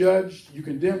 you judge, you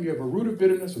condemn, you have a root of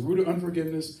bitterness, a root of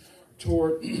unforgiveness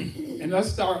toward, and let's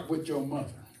start with your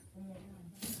mother.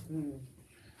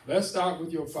 Let's start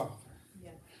with your father.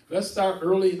 Let's start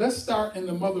early. Let's start in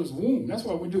the mother's womb. That's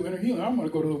why we do inner healing. I'm going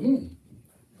to go to the womb.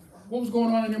 What was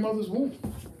going on in your mother's womb?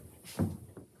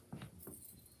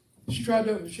 She tried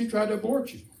to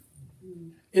abort you.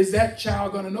 Is that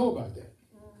child going to know about that?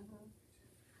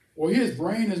 Well, his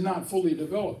brain is not fully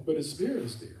developed, but his spirit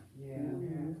is there.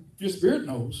 Your spirit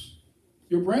knows.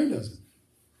 Your brain doesn't.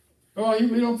 Well,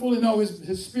 we don't fully know.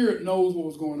 His spirit knows what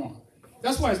was going on.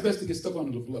 That's why it's best to get stuck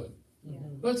under the blood.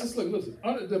 Let's just look. Listen,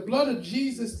 the blood of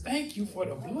Jesus. Thank you for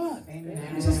the blood.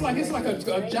 Amen. It's like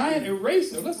a giant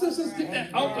eraser. Let's just get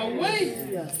that out the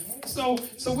way. So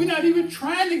we're not even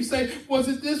trying to say, was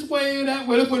it this way or that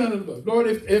way? Let's put it under the blood. Lord,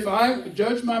 if I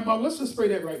judge my mother, let's just pray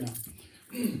that right now.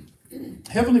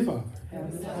 Heavenly Father,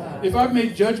 if I've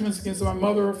made judgments against my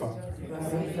mother or father,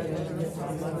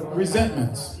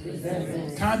 resentments,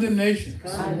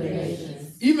 condemnations,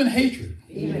 even hatred,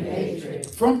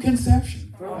 from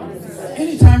conception,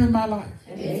 anytime in my life,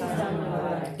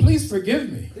 please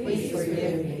forgive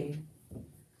me.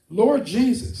 Lord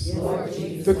Jesus,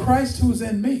 the Christ who's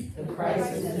in me,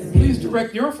 please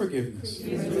direct your forgiveness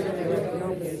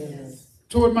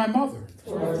toward my mother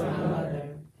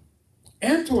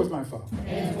and towards my father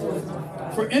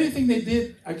for anything they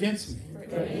did against me,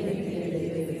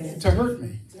 to hurt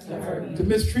me, to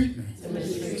mistreat me,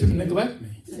 to neglect me,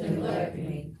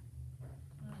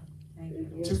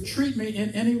 to treat me in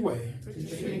any way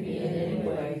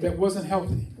that wasn't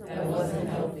healthy.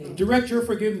 Direct your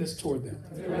forgiveness toward them.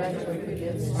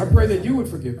 I pray that you would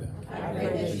forgive them.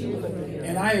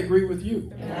 And I agree with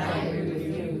you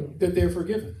that they're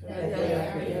forgiven.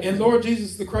 And Lord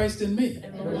Jesus the Christ in me,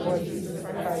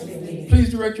 please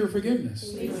direct your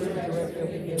forgiveness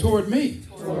toward me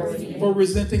for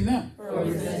resenting them,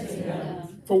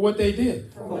 for what they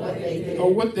did,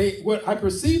 or what I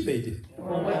perceive they did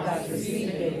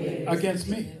against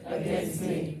me.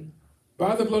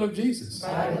 By the blood of Jesus.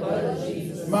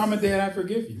 Mom and Dad, I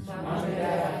forgive you.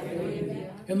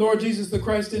 And Lord Jesus the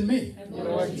Christ in me,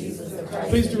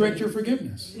 please direct your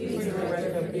forgiveness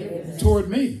toward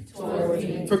me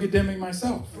for condemning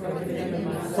myself,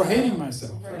 for hating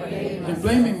myself, and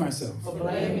blaming myself,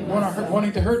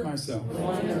 wanting to hurt myself,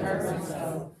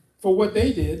 for what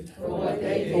they did,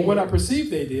 or what I perceive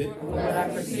they did,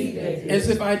 as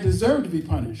if I deserve to be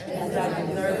punished,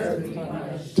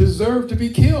 deserve to be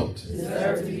killed,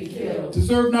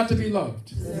 deserve not to be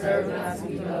loved.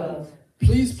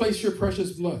 Please place your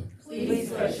precious blood Please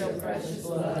spread your precious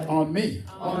blood on me.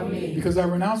 On me. Because I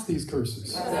renounce these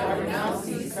curses. I renounce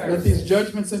these curses. Let these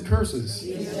judgments and curses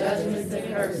These judgments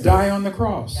and curses die on the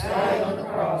cross. die on the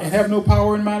cross. And have no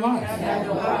power in my life. Have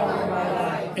no power in my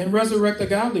life. And resurrect the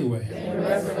godly way And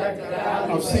resurrect the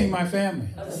godly of way. seeing my family.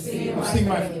 Of seeing Of my seeing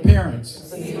my family. parents. Of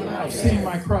seeing my Of seeing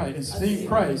my parents. Christ. And seeing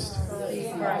Christ.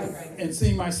 Seeing Christ. And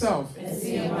seeing myself And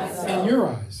seeing myself. in your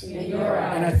eyes. In your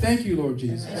eyes. And I thank you, Lord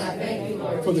Jesus, And I thank you,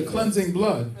 Lord for the Jesus, cleansing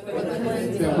blood for the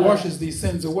cleansing that blood washes these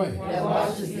sins away. that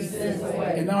washes these sins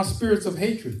away. And now spirits of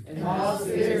hatred And all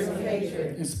spirits of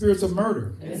hatred and spirits of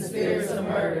murder and spirits of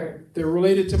murder that are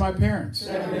related to my parents.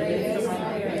 that are related to my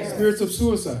parents. Spirits of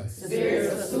suicide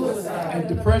Spirits of suicide and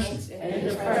depression and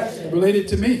depression related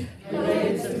to me.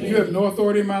 related to me. You have no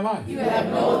authority in my life. You have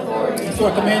no authority. So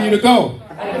I command you to go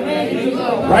I command you to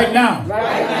go right now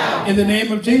right now. in the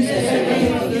name of Jesus.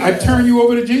 I turn you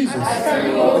over to Jesus. Turn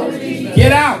you over to Jesus.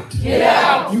 Get out. Get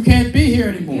out. You can't be here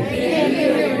anymore.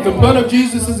 The blood of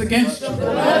Jesus is against you. The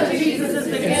blood of Jesus is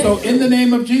against And so in the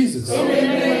name of Jesus,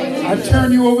 I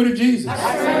turn you over to Jesus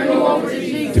I turn you over to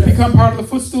Jesus. to become part of the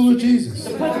footstool of Jesus.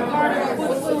 Put your heart on the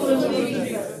footstool of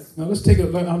Jesus. Now let's take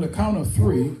it on the count of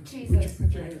three. Put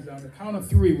your hands down. On the count of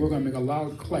three, we're going to make a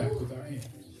loud clap with our hands.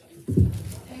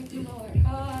 Thank you, Lord.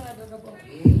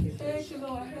 Thank you,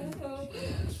 Lord.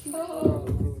 Oh,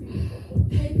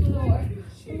 thank you, Lord.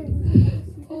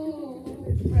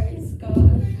 Oh, praise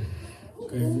God.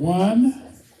 Okay, 1,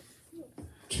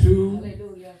 2,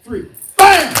 3.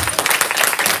 Bam!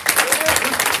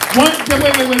 Wait.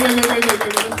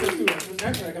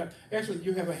 Actually,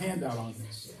 you have a handout on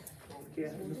this. Okay,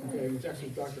 it's actually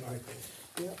Dr.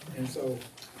 Eichel. And so,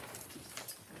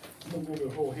 I'm going to go over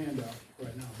the whole handout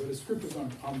right now. But the scripture's on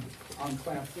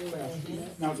clap.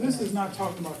 Now, this is not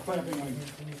talking about clapping like,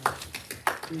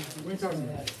 we ain't talking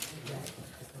about that.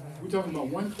 We're talking about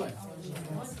one clap.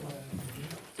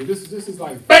 So this is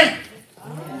like, bam!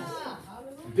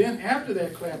 Then after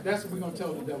that clap, that's what we're going to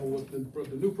tell the devil with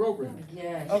the new program.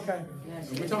 Yes. Okay.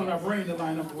 And we're telling our brain to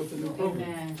line up with the new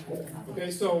program.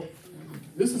 Okay, so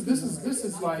this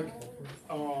is like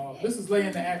this is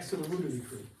laying the axe to the root of the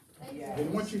tree.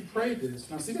 And once you pray this,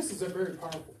 now see, this is very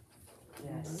powerful.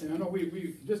 Yes. And I know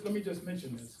we just let me just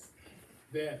mention this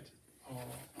that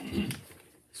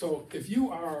so if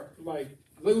you are like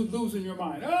losing your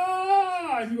mind,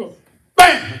 and you go,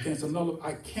 bam! I cancel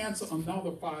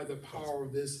nullify the power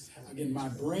of this again, my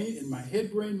brain, in my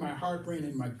head brain, my heart brain,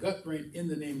 and my gut brain, in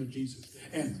the name of Jesus.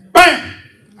 And bam!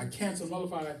 I cancel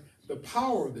nullify the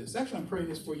power of this. Actually, I'm praying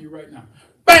this for you right now.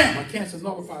 Bam! I cancel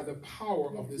nullify the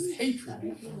power of this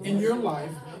hatred in your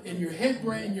life, in your head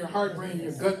brain, your heart brain,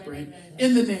 your gut brain,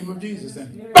 in the name of Jesus.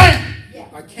 And bam!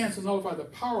 I cancel nullify the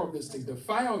power of this to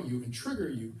defile you and trigger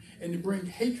you and to bring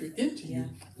hatred into you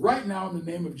right now in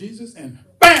the name of Jesus. And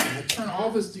bam! I turn all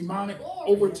this demonic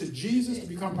over to Jesus to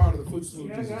become part of the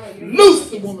footstool of Jesus. Loose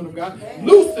the woman of God.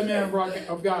 Loose the man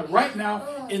of God right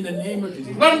now in the name of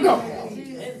Jesus. Let him go.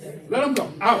 Let them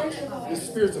go. Out. The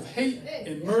spirits of hate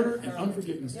and murder and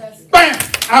unforgiveness. Bam!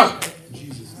 Out. In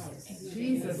Jesus'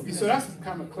 name. Okay, so that's the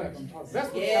kind of clap I'm talking about.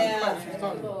 That's what kind of clap she's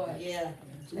talking about. Yeah.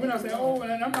 So we're not saying, oh,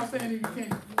 and I'm not saying you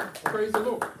can't praise the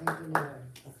Lord.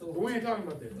 But we ain't talking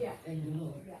about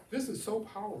that. This is so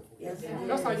powerful.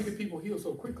 That's how you get people healed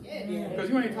so quickly. Because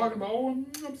you ain't talking about, oh,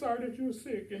 I'm sorry that you were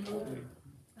sick and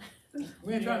ugly.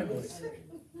 We ain't trying to go there.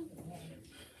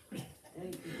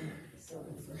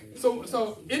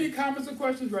 So any comments or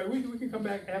questions, right? We can come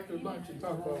back after lunch and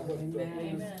talk about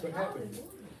what happened.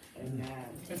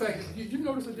 It's like, you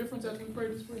notice a difference as we pray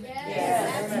this prayer?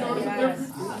 Yes. You notice a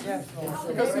difference? Yes.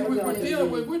 Because see,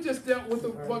 we just dealt with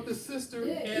what the sister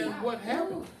and what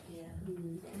happened.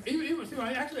 Even see,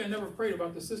 I never prayed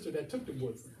about the sister that took the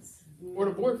boyfriend or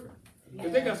the boyfriend.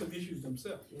 Because they got some issues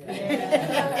themselves.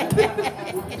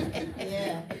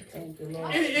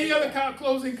 Any other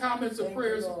closing comments or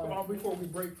prayers before we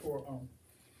break for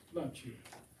lunch here?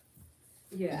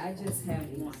 Yeah, I just have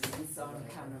one. It's on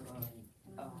kind of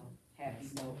a happy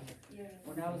note.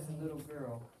 When I was a little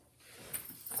girl,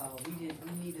 we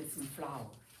needed some flour.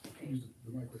 Okay?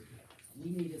 We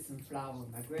needed some flour.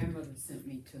 My grandmother sent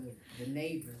me to the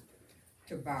neighbor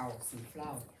to borrow some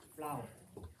flour.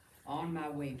 On my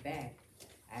way back,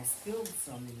 I spilled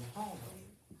some in the hallway.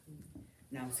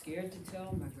 Now I'm scared to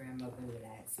tell my grandmother that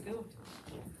I had spilled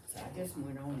it. So I just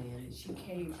went on in, and she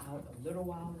came out a little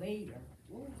while later,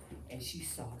 and she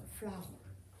saw the flour.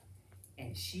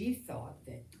 And she thought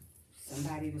that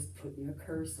somebody was putting a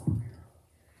curse on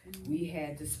her. We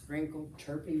had to sprinkle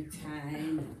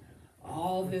turpentine and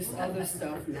all this other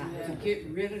stuff now to get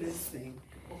rid of this thing.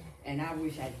 And I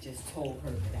wish I'd just told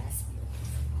her that I spilled it.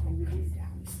 I would come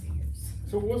downstairs.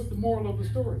 So what's the moral of the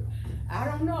story? I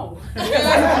don't know. I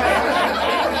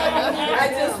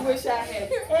just wish I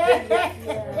had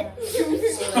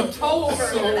told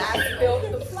her that I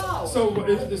spilled the flour. So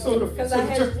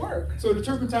the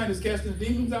turpentine is casting the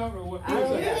demons out, or what? I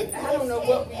don't know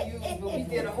what we used, but we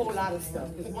did a whole lot of stuff.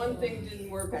 Because one thing didn't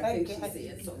work, I think she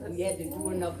said, so we had to do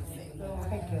another thing.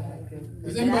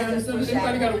 Does anybody understand?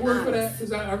 Anybody got a word for that?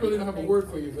 Because I really don't have a word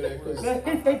for you for that. Cause I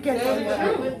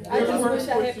just wish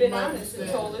I had been honest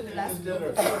and told her that I spilled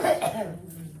the flour.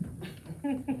 I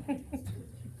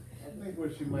think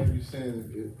what she might be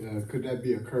saying is, could that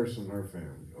be a curse on her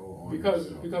family or on because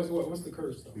herself? what? What's the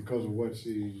curse though? Because of what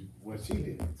she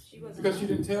did. Because she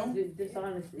didn't tell.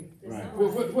 Dishonesty. Right.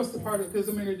 What's the part of? Because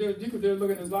I mean, they're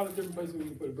looking at a lot of different places we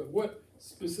can put it. But what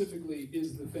specifically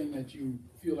is the thing that you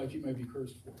feel like you may be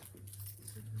cursed for?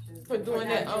 For doing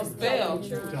that spell,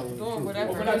 doing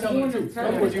whatever. We're not telling the truth. In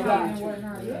other words, you lied.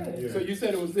 So you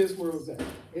said it was this. Where was that?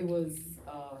 It was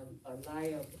a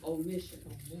lie of omission.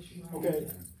 Okay.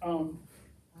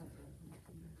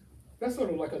 That's sort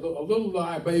of like a little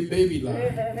lie, baby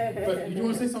lie. But you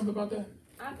want to say something about that?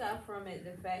 I got from it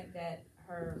the fact that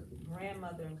her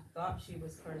grandmother thought she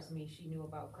was cursed, means she knew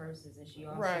about curses, and she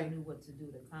also knew what to do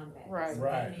to combat it. Right. So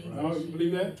Right. that means Oh, you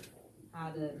believe that? how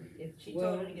to, if she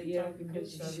told her to get something to do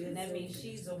something, then that means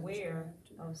she's aware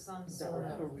of some sort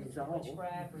of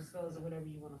witchcraft or spells or whatever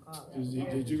you want to call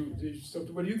it. So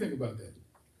what do you think about that?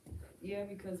 Yeah,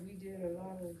 because we did a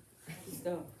lot of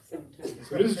stuff sometimes.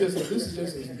 So this is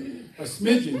just a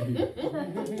smidgen here.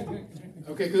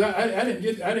 Okay, because I didn't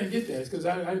get that because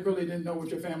I really didn't know what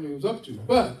your family was up to.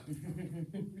 But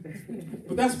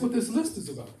that's what this list is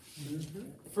about.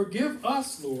 Forgive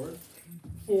us, Lord,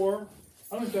 for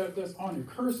I don't know if that's on your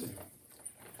cursing,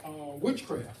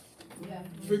 witchcraft. Yeah.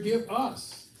 Forgive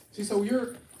us. See, so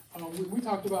you're we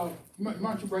talked about. Why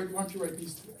don't you write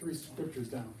these 3 scriptures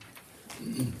down?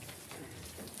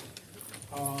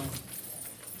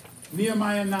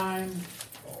 Nehemiah 9,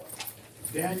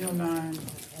 Daniel 9,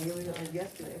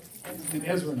 and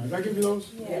Ezra 9. Did I give you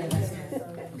those? Yes.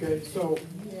 Okay, so,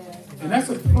 and that's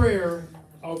a prayer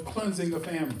of cleansing the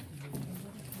family.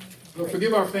 So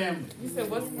forgive our family. You said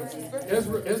what's the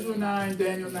scripture? Ezra 9,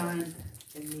 Daniel 9,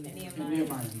 and Nehemiah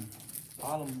 9.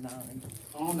 All of 9.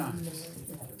 All 9.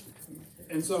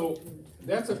 And so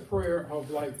that's a prayer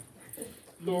of like,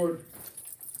 Lord,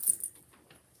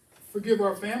 forgive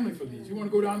our family for these. You want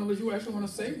to go down the list? You actually want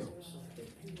to say those.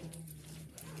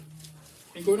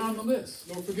 And go down the list.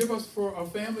 Lord, forgive us for a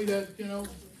family that,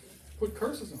 put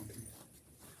curses on people.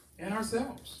 And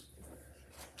ourselves.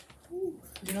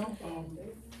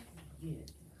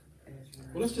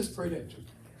 Well, let's just pray that too.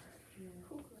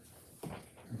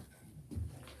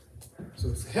 So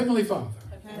it's Heavenly Father.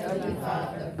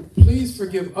 Please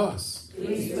forgive us.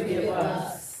 Please forgive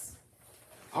us.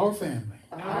 Our family.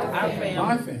 Our family.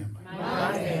 My family.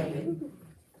 My family.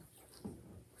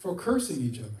 For cursing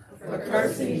each other. For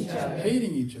cursing each other.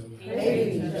 Hating each other.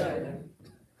 Hating each other.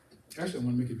 Actually, I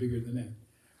want to make it bigger than that.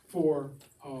 For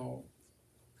all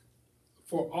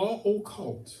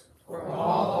occult. For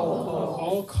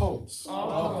all cults.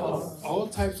 All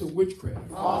types of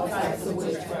witchcraft. All types of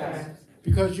witchcraft.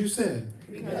 Because you said.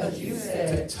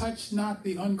 To touch not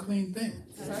the unclean thing.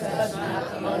 To touch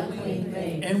not the unclean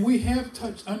thing. And we have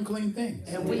touched unclean things.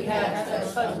 And we have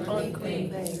touched unclean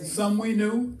things. Some we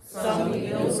knew. Some we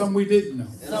knew. And some we didn't know.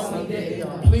 Some we didn't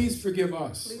know. Please forgive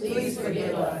us. Please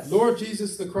forgive us. Lord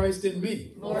Jesus the Christ in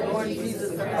me. Lord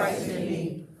Jesus the Christ in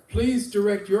me. Please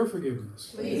direct your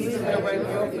forgiveness. Please direct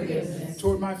your forgiveness.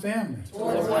 Toward my family.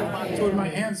 Toward my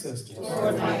ancestors.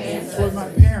 Toward my ancestors. Toward my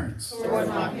parents. Toward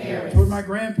my parents. Toward my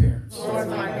grandparents. Toward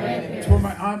my grandparents. Toward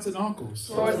my aunts and uncles.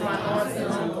 Toward my aunts and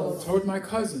uncles. Toward my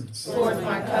cousins. Toward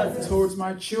my cousins. Towards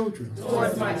my children.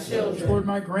 Towards my children. Toward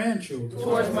my grandchildren.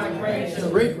 Towards my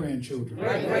grandchildren. Great-grandchildren.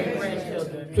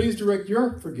 Great-grandchildren. Please direct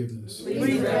your forgiveness.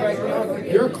 Please direct your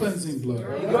forgiveness. Your cleansing blood.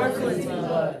 Your cleansing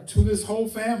blood. To this whole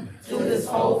family. To this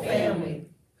whole family.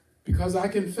 Because I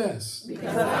confess.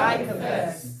 Because I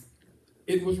confess.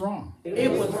 It was wrong. It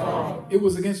was wrong. It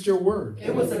was against your word.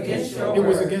 It was against your word. It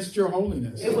was against your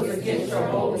holiness. It was against your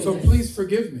holiness. So please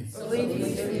forgive me.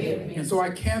 Please forgive me. And so I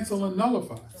cancel and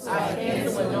nullify. I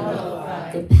cancel and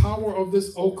nullify. The power of this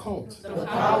occult. The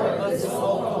power of this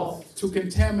occult. To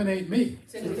contaminate me.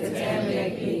 To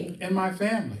contaminate me. And my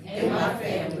family. And my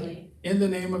family. In the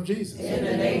name of Jesus. In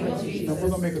the name of Jesus. Now we're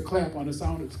going to make a clap on the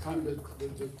sound. It's kind of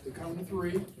the count of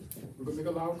 3. We're going to make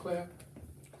a loud clap.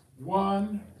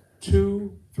 1,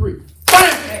 2, 3.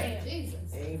 Bam! Jesus.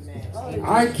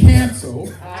 I cancel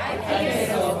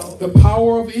the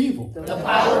power of evil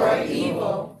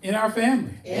in our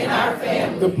family.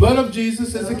 The blood of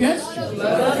Jesus is against you.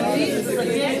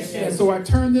 And so I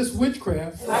turn this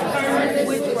witchcraft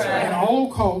and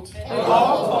all occult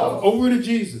over to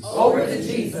Jesus.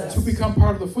 To become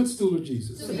part of the footstool of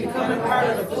Jesus.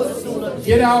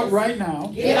 Get out right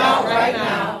now.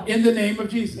 In the name of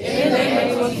Jesus.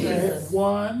 Okay.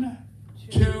 1,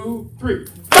 2, 3.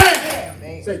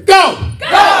 Bam! Say go!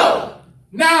 Go!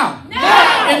 Now!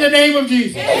 In the name of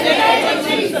Jesus.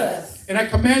 And I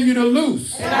command you to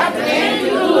loose.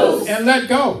 And let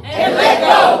go.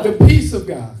 The peace of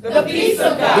God.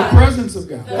 The presence of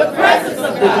God.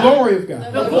 The glory of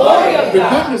God. The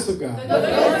goodness of God.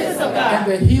 And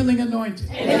the healing anointing.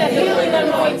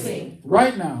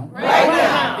 Right now.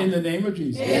 In the name of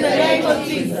Jesus.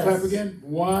 Clap again.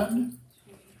 1,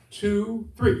 2,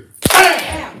 3.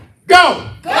 Bam! Go!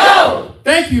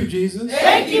 Thank you, Jesus.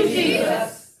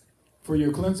 For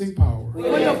your cleansing power.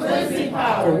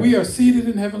 For we are seated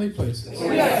in heavenly places.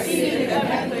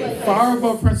 Far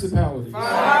above principalities.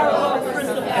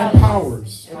 And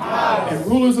powers. And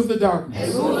rulers of the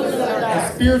darkness.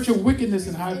 And spiritual wickedness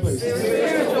in high places.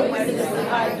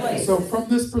 So from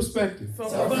this perspective,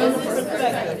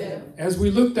 as we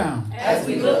look down,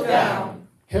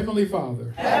 Heavenly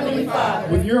Father,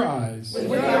 with your eyes,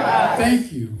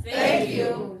 thank you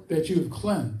that you have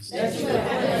cleansed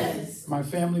my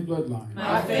family bloodline.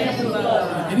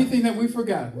 And anything that we've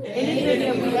forgotten,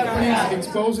 please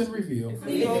expose and reveal.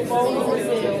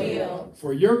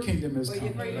 For your kingdom has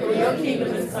come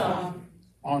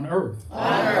on earth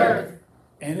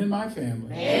and in my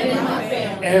family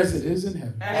as it is in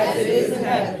heaven.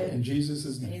 In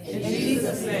Jesus' name.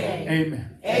 Amen.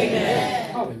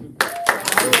 Hallelujah.